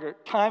Swaggart,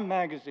 Time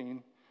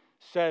Magazine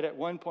said at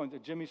one point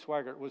that Jimmy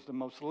Swaggart was the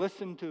most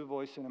listened to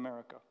voice in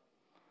America.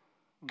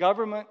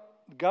 Governments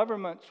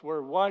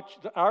were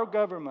our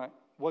government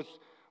was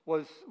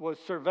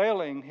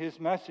surveilling his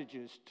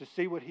messages to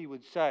see what he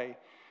would say,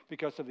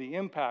 because of the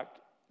impact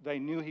they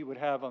knew he would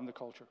have on the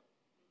culture.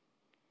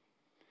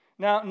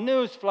 Now,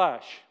 news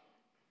flash.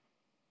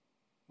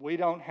 We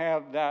don't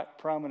have that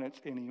prominence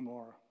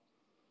anymore.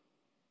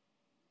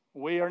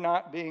 We are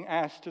not being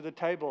asked to the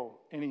table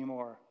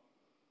anymore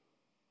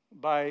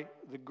by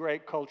the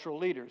great cultural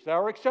leaders. There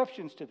are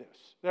exceptions to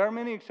this. There are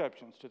many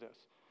exceptions to this.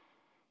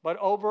 But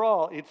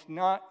overall,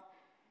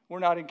 we're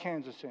not in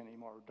Kansas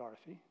anymore,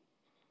 Dorothy.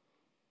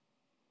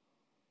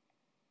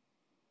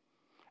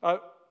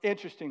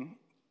 Interesting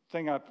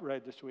thing I've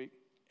read this week.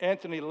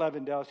 Anthony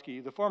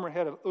Lewandowski, the former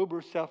head of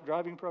Uber's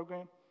self-driving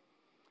program,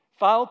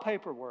 filed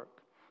paperwork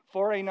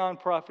for a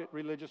nonprofit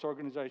religious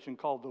organization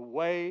called the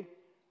Way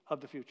of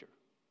the Future.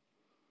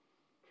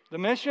 The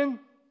mission,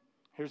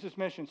 here's his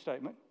mission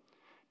statement,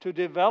 to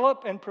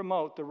develop and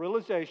promote the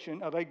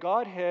realization of a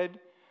Godhead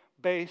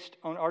based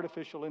on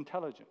artificial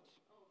intelligence.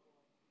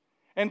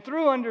 And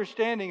through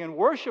understanding and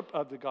worship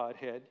of the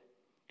Godhead,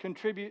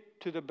 contribute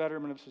to the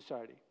betterment of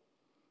society.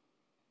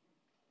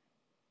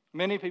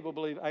 Many people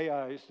believe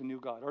AI is the new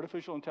God,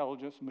 artificial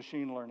intelligence,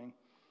 machine learning.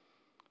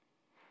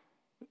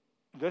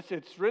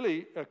 It's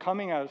really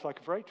coming at us like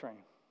a freight train.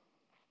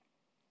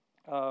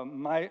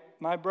 My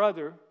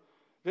brother,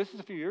 this is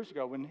a few years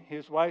ago, when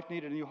his wife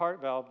needed a new heart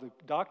valve, the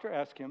doctor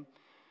asked him,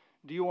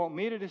 do you want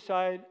me to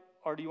decide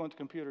or do you want the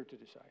computer to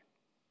decide?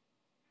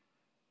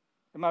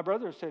 And my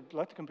brother said,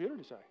 let the computer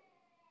decide.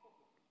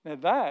 Now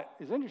that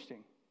is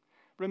interesting.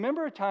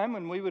 Remember a time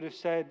when we would have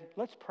said,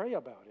 let's pray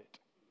about it.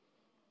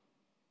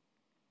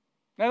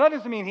 Now that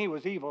doesn't mean he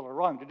was evil or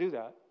wrong to do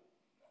that.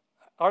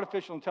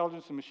 Artificial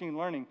intelligence and machine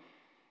learning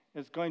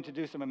is going to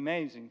do some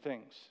amazing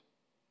things.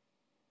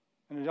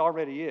 And it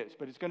already is,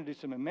 but it's going to do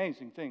some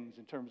amazing things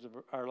in terms of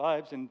our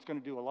lives, and it's going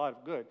to do a lot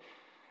of good.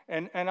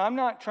 And I'm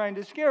not trying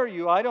to scare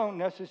you. I don't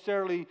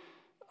necessarily,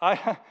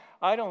 I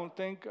don't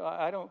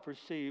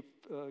perceive,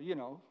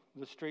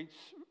 the streets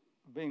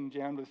being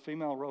jammed with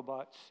female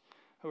robots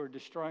who are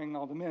destroying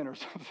all the men or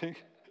something.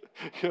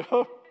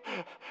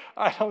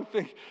 I don't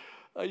think,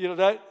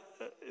 that.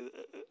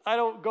 I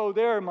don't go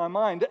there in my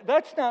mind.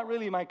 That's not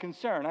really my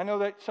concern. I know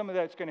that some of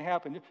that's going to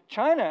happen.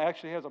 China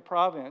actually has a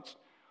province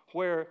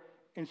where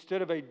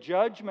instead of a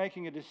judge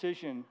making a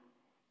decision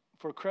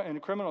in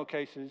criminal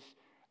cases,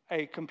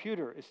 a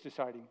computer is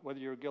deciding whether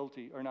you're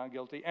guilty or not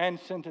guilty and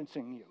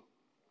sentencing you.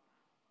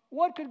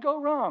 What could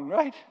go wrong,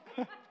 right?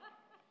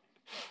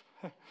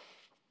 Have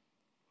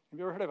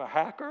you ever heard of a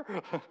hacker?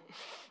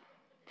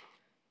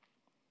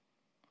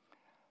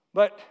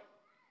 But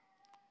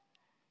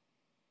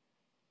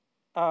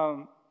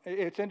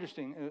it's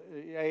interesting,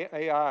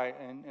 AI,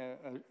 and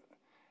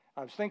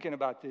I was thinking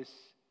about this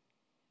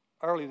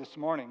early this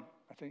morning.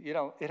 I think,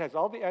 it has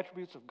all the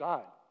attributes of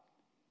God.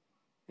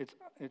 It's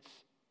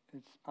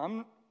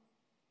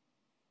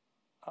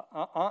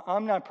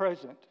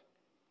omnipresent,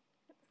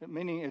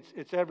 meaning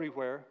it's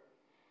everywhere.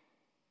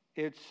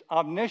 It's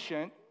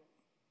omniscient,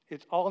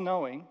 it's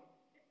all-knowing,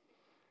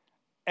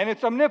 and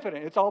it's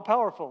omnipotent, it's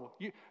all-powerful.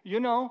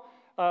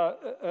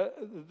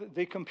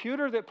 The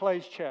computer that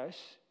plays chess,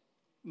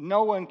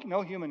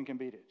 no human can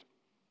beat it.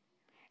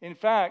 In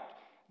fact,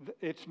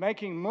 it's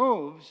making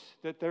moves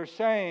that they're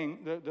saying,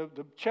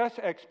 the chess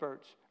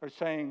experts are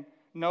saying,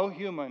 no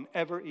human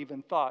ever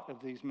even thought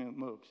of these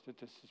moves that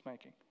this is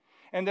making.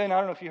 And then, I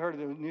don't know if you heard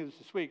of the news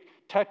this week,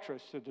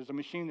 Tetris, that there's a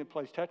machine that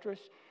plays Tetris,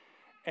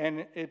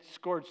 and it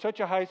scored such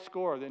a high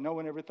score that no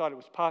one ever thought it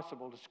was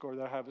possible to score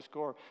that high of a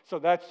score. So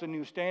that's the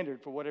new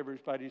standard for what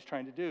everybody's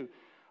trying to do.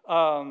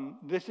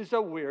 This is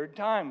a weird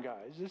time,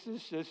 guys. This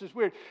is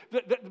weird.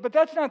 But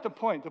that's not the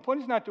point. The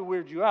point is not to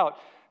weird you out.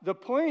 The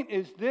point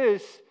is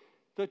this: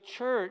 the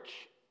church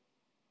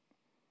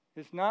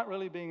is not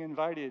really being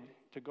invited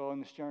to go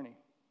on this journey.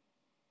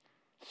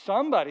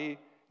 Somebody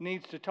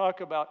needs to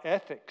talk about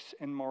ethics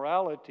and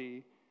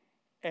morality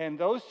and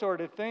those sort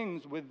of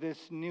things with this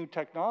new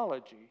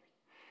technology.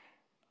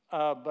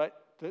 But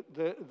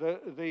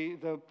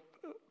the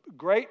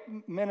great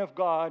men of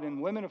God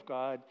and women of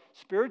God,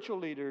 spiritual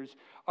leaders,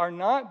 are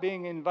not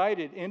being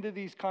invited into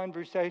these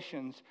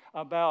conversations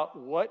about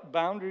what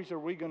boundaries are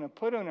we going to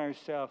put on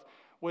ourselves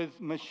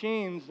with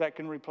machines that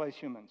can replace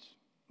humans,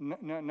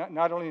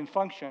 not only in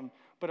function,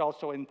 but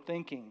also in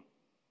thinking.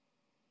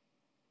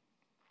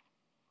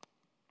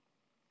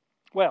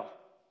 Well,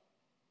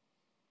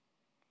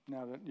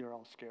 now that you're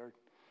all scared,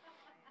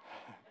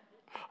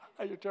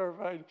 you're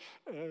terrified.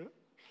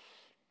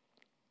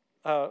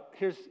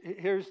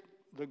 Here's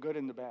the good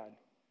and the bad.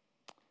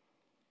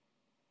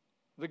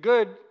 The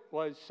good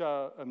was,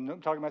 I'm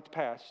talking about the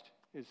past,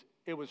 is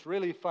it was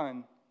really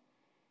fun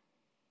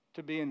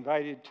to be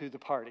invited to the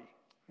party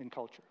in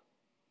culture.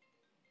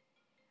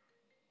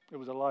 It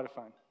was a lot of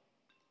fun.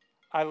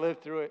 I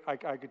lived through it.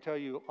 I could tell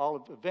you all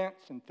of the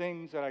events and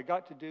things that I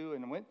got to do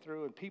and went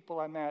through and people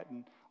I met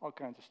and all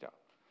kinds of stuff.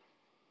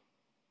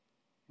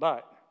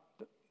 But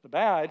the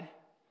bad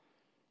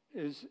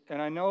is, and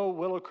I know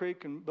Willow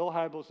Creek and Bill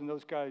Hybels and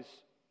those guys,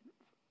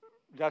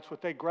 that's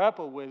what they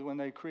grappled with when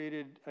they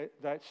created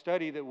that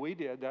study that we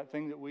did, that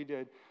thing that we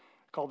did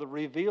called the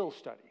Reveal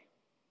study,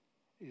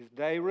 is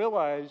they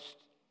realized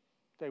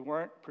They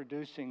weren't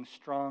producing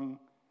strong,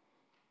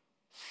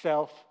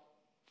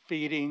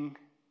 self-feeding.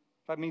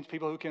 That means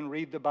people who can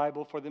read the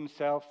Bible for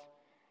themselves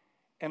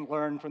and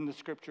learn from the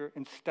Scripture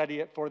and study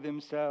it for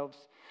themselves.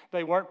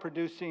 They weren't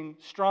producing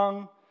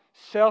strong,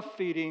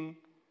 self-feeding,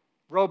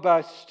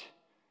 robust,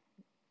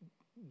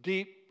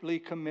 deeply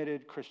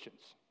committed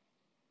Christians.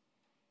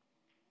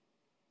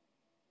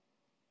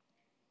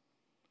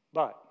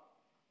 But,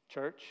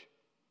 church,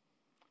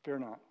 fear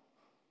not.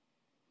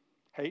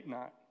 Hate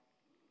not.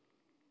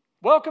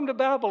 Welcome to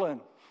Babylon.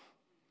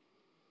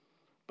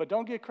 But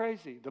don't get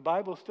crazy. The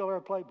Bible's still our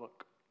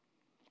playbook.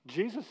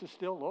 Jesus is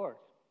still Lord.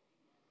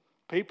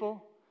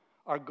 People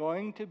are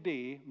going to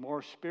be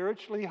more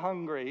spiritually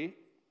hungry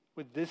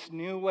with this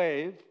new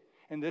wave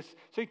and this.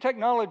 See,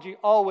 technology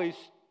always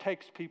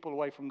takes people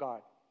away from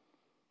God.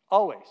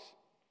 Always.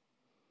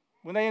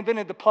 When they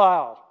invented the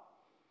plow,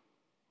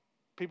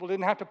 people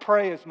didn't have to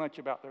pray as much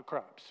about their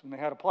crops when they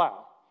had a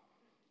plow.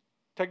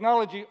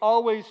 Technology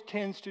always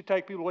tends to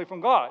take people away from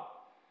God.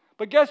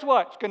 But guess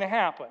what's going to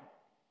happen?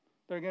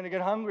 They're going to get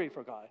hungry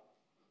for God.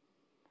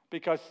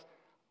 Because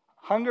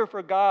hunger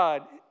for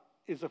God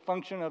is a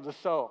function of the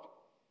soul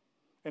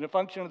and a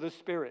function of the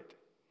spirit.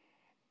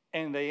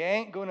 And they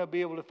ain't going to be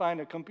able to find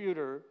a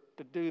computer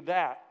to do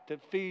that, to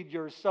feed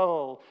your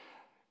soul.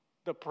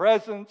 The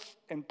presence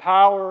and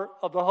power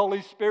of the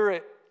Holy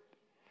Spirit.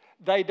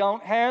 They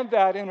don't have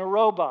that in a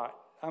robot.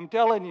 I'm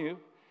telling you,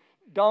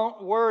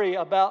 don't worry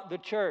about the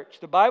church.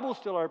 The Bible's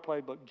still our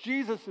playbook.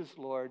 Jesus is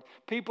Lord.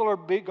 People are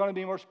going to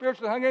be more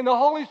spiritually hungry, and the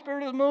Holy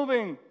Spirit is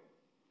moving.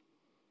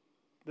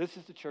 This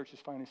is the church's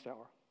finest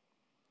hour.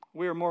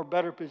 We are more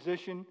better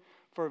positioned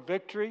for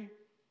victory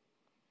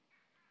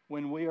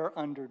when we are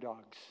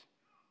underdogs.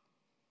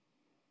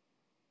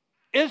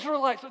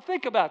 Israelites,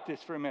 think about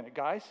this for a minute,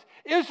 guys.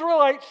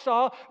 Israelites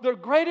saw their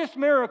greatest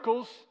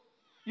miracles.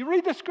 You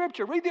read the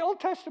Scripture, read the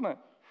Old Testament.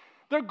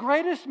 Their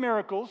greatest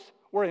miracles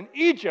were in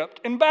Egypt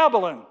and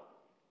Babylon.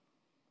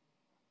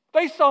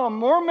 They saw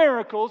more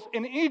miracles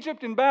in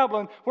Egypt and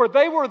Babylon where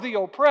they were the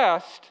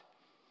oppressed.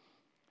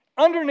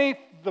 Underneath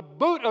the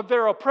boot of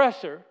their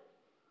oppressor,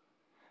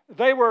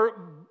 they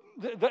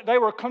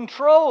were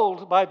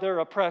controlled by their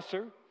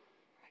oppressor.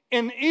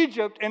 In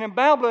Egypt and in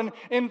Babylon,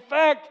 in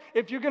fact,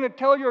 if you're going to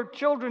tell your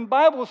children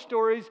Bible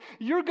stories,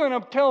 you're going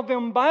to tell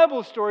them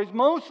Bible stories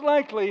most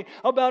likely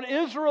about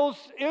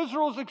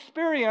Israel's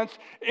experience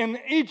in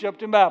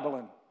Egypt and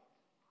Babylon.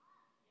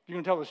 You're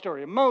going to tell the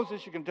story of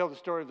Moses. You're going to tell the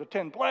story of the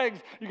 10 plagues.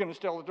 You're going to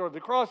tell the story of the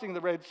crossing of the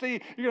Red Sea.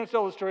 You're going to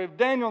tell the story of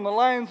Daniel in the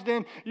lion's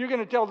den. You're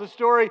going to tell the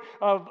story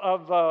of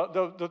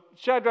the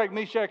Shadrach,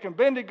 Meshach, and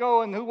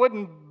Abednego, and who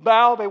wouldn't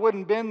bow, they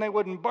wouldn't bend, they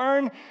wouldn't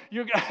burn.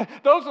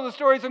 Those are the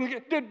stories. And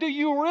do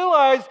you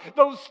realize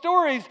those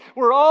stories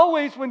were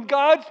always when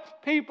God's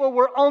people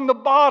were on the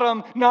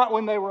bottom, not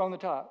when they were on the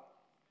top?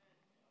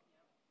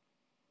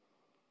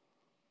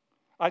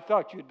 I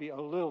thought you'd be a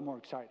little more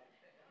excited.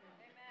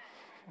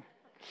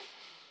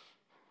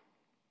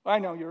 I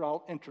know you're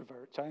all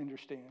introverts, I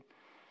understand.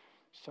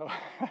 So,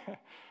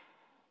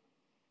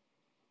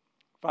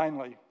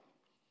 finally,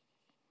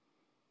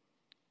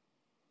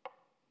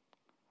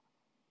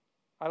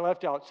 I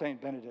left out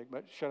St. Benedict,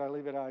 but should I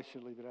leave it out? I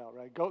should leave it out,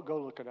 right? Go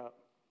look it up.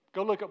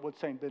 Go look up what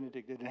St.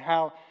 Benedict did and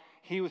how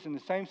he was in the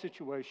same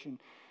situation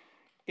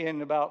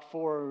in about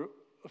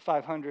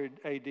 500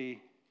 AD. And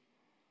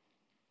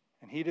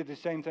he did the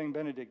same thing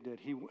Benedict did.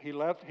 He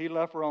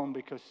left Rome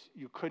because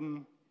you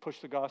couldn't push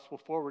the gospel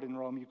forward in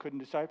Rome. You couldn't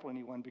disciple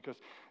anyone because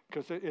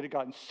it had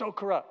gotten so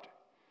corrupt.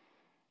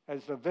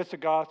 As the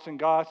Visigoths and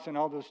Goths and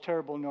all those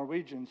terrible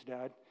Norwegians,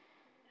 Dad,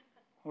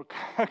 were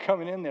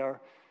coming in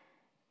there.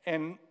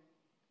 And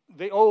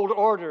the old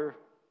order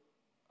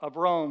of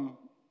Rome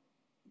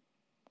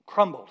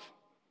crumbled.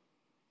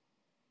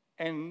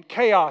 And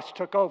chaos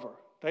took over.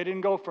 They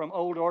didn't go from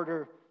old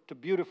order to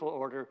beautiful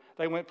order.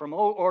 They went from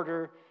old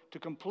order to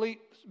complete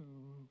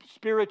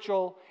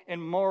spiritual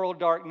and moral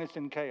darkness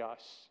and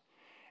chaos.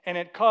 And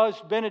it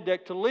caused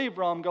Benedict to leave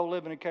Rome, go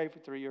live in a cave for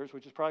 3 years,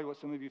 which is probably what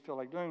some of you feel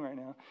like doing right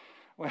now.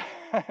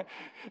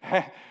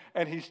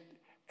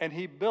 and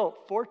he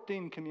built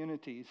 14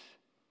 communities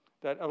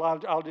that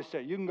allowed, I'll just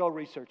say, you can go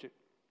research it,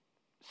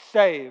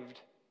 saved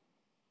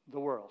the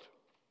world.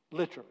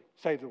 Literally,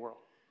 saved the world.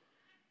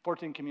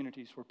 14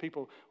 communities where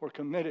people were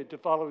committed to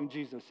following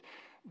Jesus.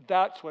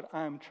 That's what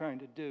I'm trying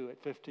to do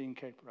at 15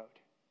 Cape Road.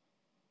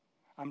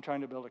 I'm trying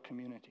to build a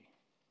community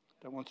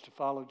that wants to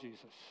follow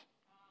Jesus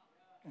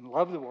and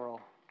love the world.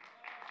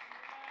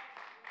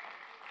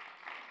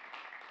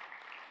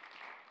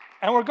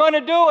 And we're going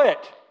to do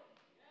it.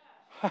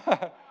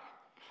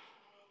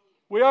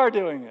 We are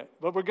doing it,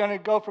 but we're going to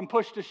go from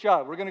push to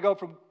shove. We're going to go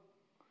from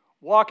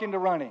walking to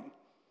running.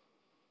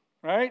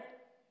 Right?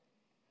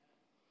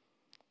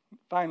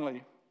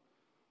 Finally,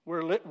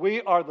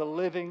 we are the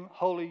living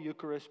Holy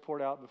Eucharist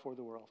poured out before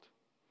the world.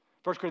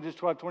 1 Corinthians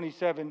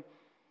 12:27.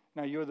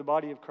 Now you are the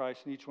body of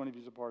Christ, and each one of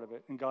you is a part of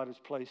it. And God has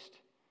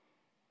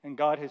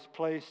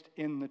placed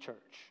in the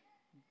church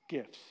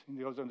gifts. And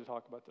he goes on to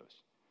talk about those.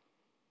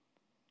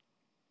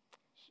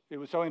 It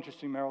was so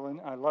interesting,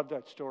 Marilyn. I love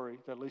that story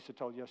that Lisa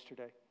told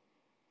yesterday.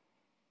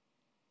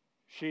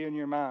 She and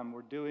your mom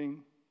were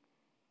doing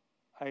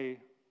a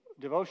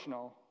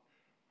devotional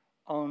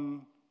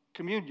on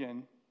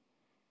communion,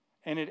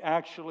 and it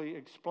actually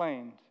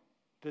explained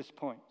this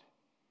point.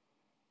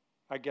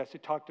 I guess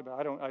it talked about,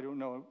 I don't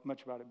know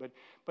much about it,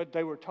 but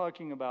they were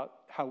talking about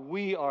how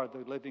we are the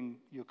living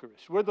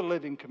Eucharist. We're the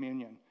living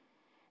communion.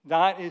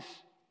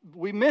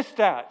 We miss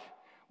that.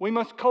 We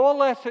must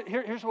coalesce.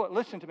 Here's what,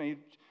 listen to me.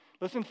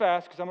 Listen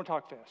fast, because I'm going to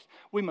talk fast.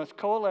 We must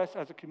coalesce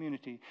as a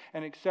community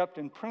and accept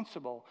in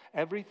principle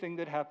everything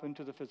that happened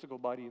to the physical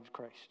body of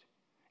Christ,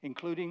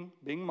 including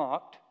being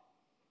mocked,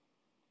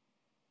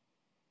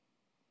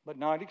 but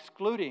not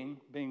excluding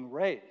being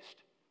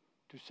raised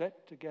to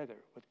sit together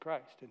with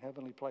Christ in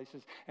heavenly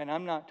places. And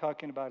I'm not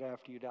talking about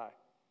after you die,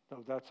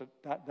 though that's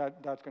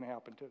going to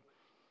happen too.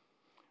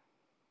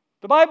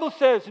 The Bible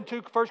says in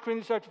 1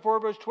 Corinthians chapter 4,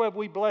 verse 12,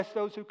 we bless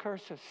those who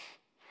curse us.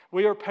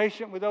 We are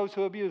patient with those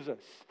who abuse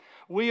us.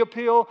 We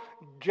appeal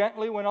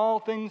gently when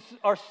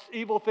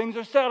evil things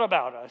are said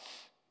about us.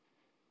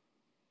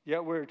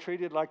 Yet we're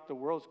treated like the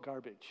world's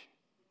garbage,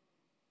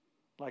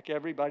 like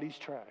everybody's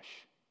trash,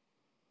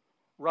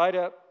 right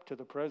up to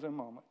the present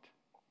moment.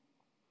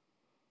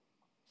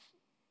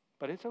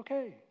 But it's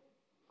okay.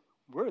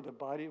 We're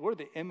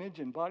the image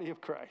and body of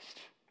Christ.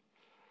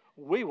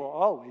 We will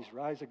always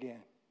rise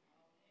again.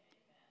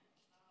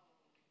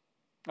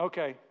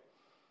 Okay.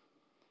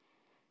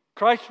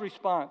 Christ's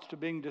response to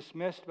being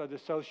dismissed by the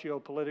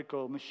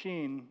socio-political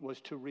machine was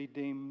to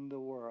redeem the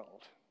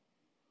world.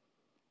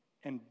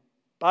 And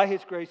by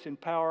His grace and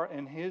power,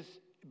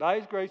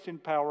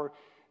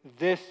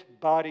 this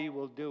body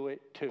will do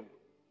it too.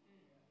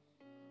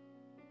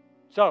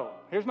 So,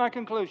 here's my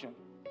conclusion.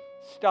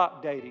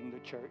 Stop dating the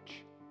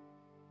church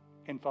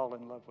and fall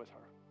in love with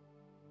her.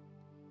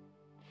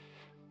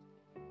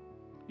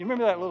 You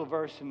remember that little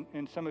verse,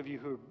 and some of you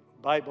who are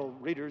Bible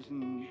readers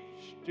and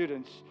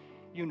students,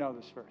 you know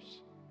this verse.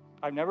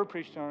 I've never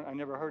preached on it. I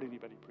never heard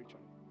anybody preach on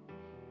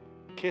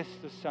it. Kiss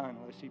the Son,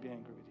 lest He be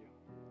angry with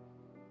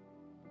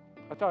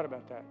you. I thought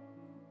about that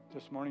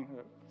this morning.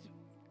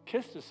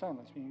 Kiss the Son,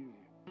 lest He be angry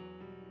with you.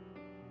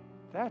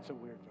 That's a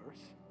weird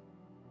verse.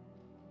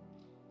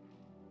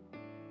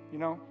 You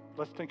know,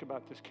 let's think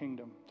about this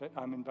kingdom that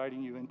I'm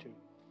inviting you into.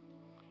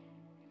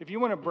 If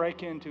you want to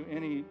break into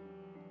any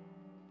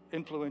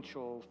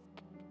influential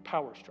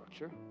power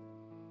structure,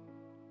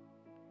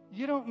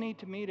 you don't need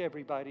to meet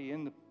everybody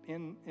in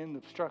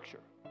the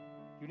structure.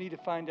 You need to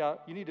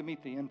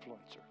meet the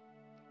influencer.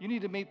 You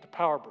need to meet the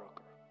power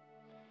broker.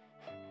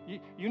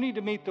 You need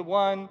to meet the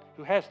one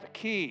who has the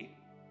key.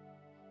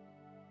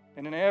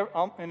 And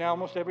in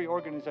almost every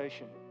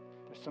organization,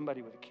 there's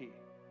somebody with a key.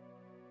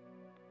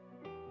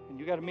 And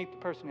you got to meet the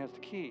person who has the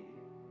key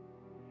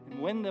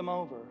and win them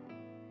over.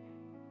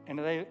 And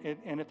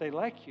if they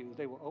like you,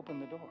 they will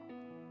open the door.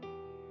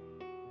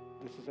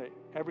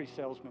 Every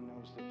salesman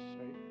knows this,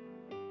 right?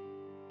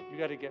 You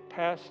got to get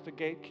past the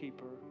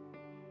gatekeeper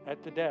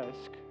at the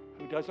desk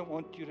who doesn't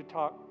want you to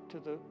talk to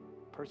the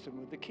person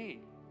with the key,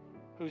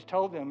 who's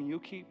told them, you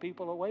keep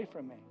people away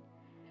from me.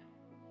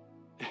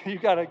 You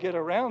got to get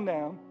around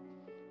them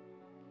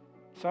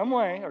some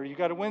way, or you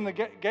got to win the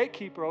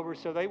gatekeeper over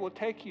so they will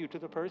take you to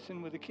the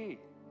person with the key.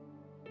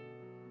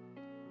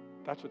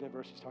 That's what that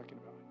verse is talking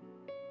about.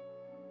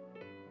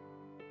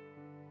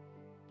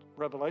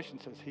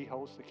 Revelation says He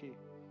holds the key.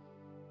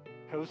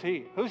 Who's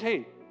He? Who's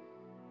He?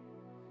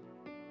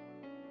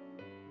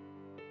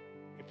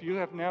 If you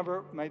have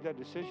never made that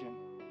decision,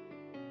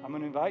 I'm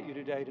going to invite you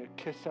today to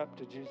kiss up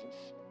to Jesus.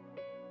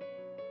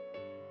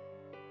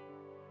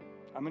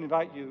 I'm going to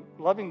invite you.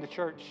 Loving the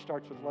church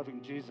starts with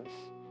loving Jesus.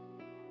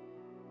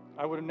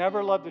 I would have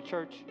never loved the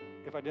church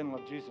if I didn't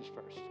love Jesus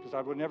first, because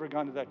I would have never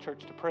gone to that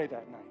church to pray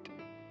that night.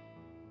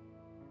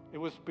 It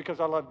was because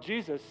I loved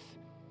Jesus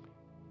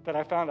that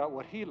I found out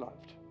what He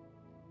loved.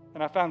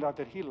 And I found out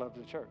that He loved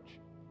the church.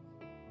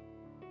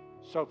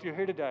 So if you're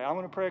here today, I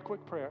want to pray a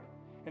quick prayer.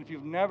 And if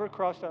you've never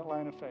crossed that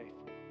line of faith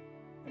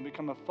and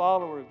become a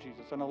follower of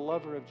Jesus and a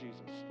lover of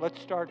Jesus, let's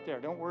start there.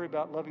 Don't worry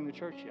about loving the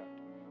church yet.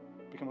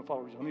 Become a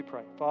follower of Jesus. Let me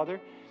pray. Father,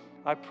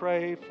 I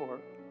pray for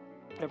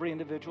every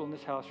individual in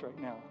this house right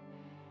now.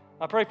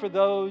 I pray for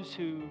those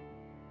who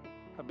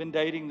have been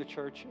dating the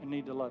church and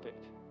need to love it.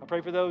 I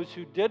pray for those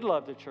who did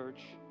love the church,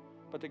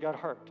 but they got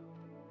hurt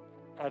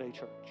at a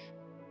church.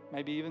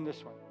 Maybe even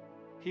this one.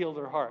 Heal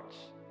their hearts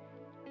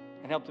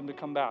and help them to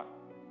come back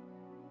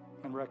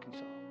and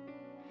reconcile.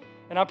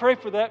 And I pray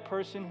for that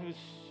person who's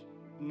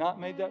not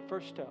made that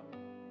first step.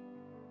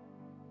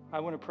 I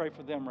want to pray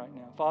for them right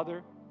now.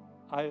 Father,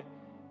 I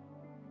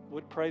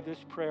would pray this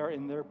prayer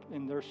in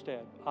their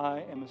stead.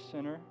 I am a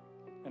sinner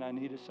and I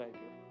need a Savior.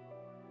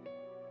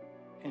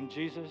 And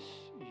Jesus,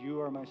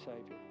 you are my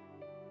Savior.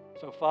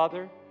 So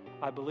Father,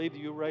 I believe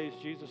you raised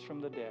Jesus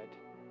from the dead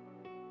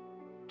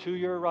to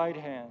your right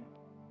hand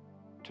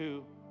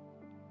to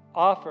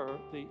offer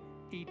the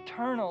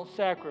eternal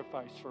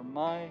sacrifice for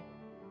my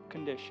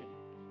condition.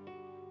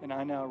 And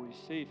I now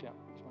receive Him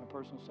as my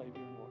personal Savior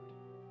and Lord.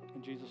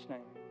 In Jesus' name,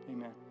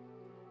 amen.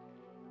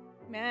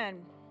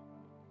 Amen.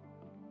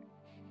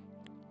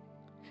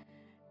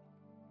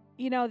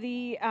 You know,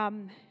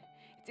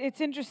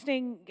 it's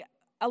interesting.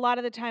 A lot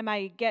of the time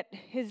I get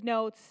his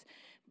notes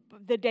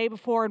the day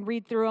before and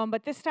read through them,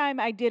 but this time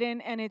I didn't,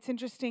 and it's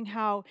interesting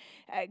how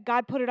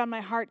God put it on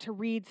my heart to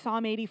read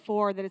Psalm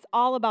 84, that it's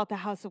all about the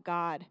house of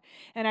God,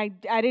 and I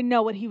didn't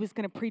know what he was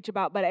going to preach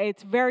about, but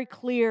it's very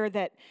clear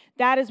that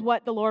that is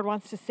what the Lord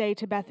wants to say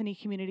to Bethany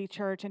Community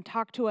Church and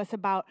talk to us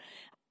about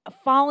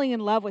falling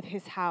in love with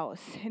his house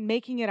and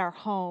making it our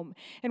home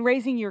and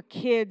raising your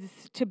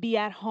kids to be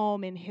at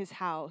home in his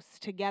house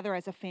together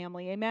as a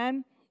family.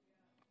 Amen?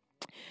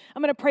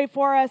 I'm going to pray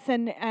for us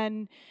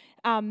and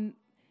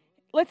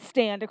let's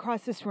stand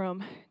across this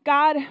room.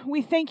 God,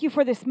 we thank you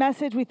for this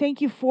message. We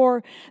thank you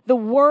for the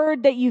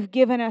word that you've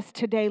given us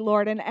today,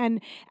 Lord. And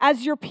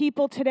as your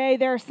people today,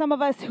 there are some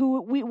of us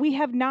who we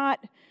have not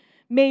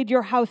made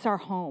your house our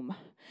home.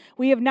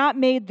 We have not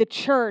made the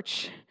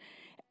church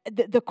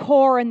the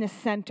core and the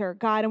center,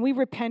 God, and we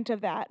repent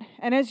of that.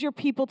 And as your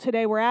people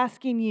today, we're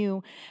asking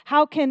you,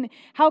 how can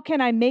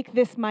I make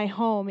this my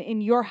home in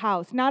your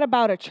house? Not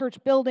about a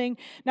church building,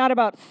 not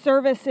about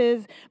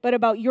services, but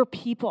about your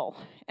people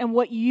and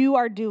what you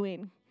are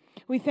doing.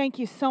 We thank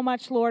you so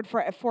much, Lord,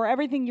 for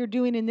everything you're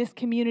doing in this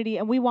community,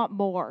 and we want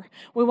more.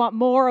 We want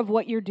more of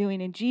what you're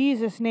doing. In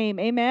Jesus' name,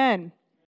 amen.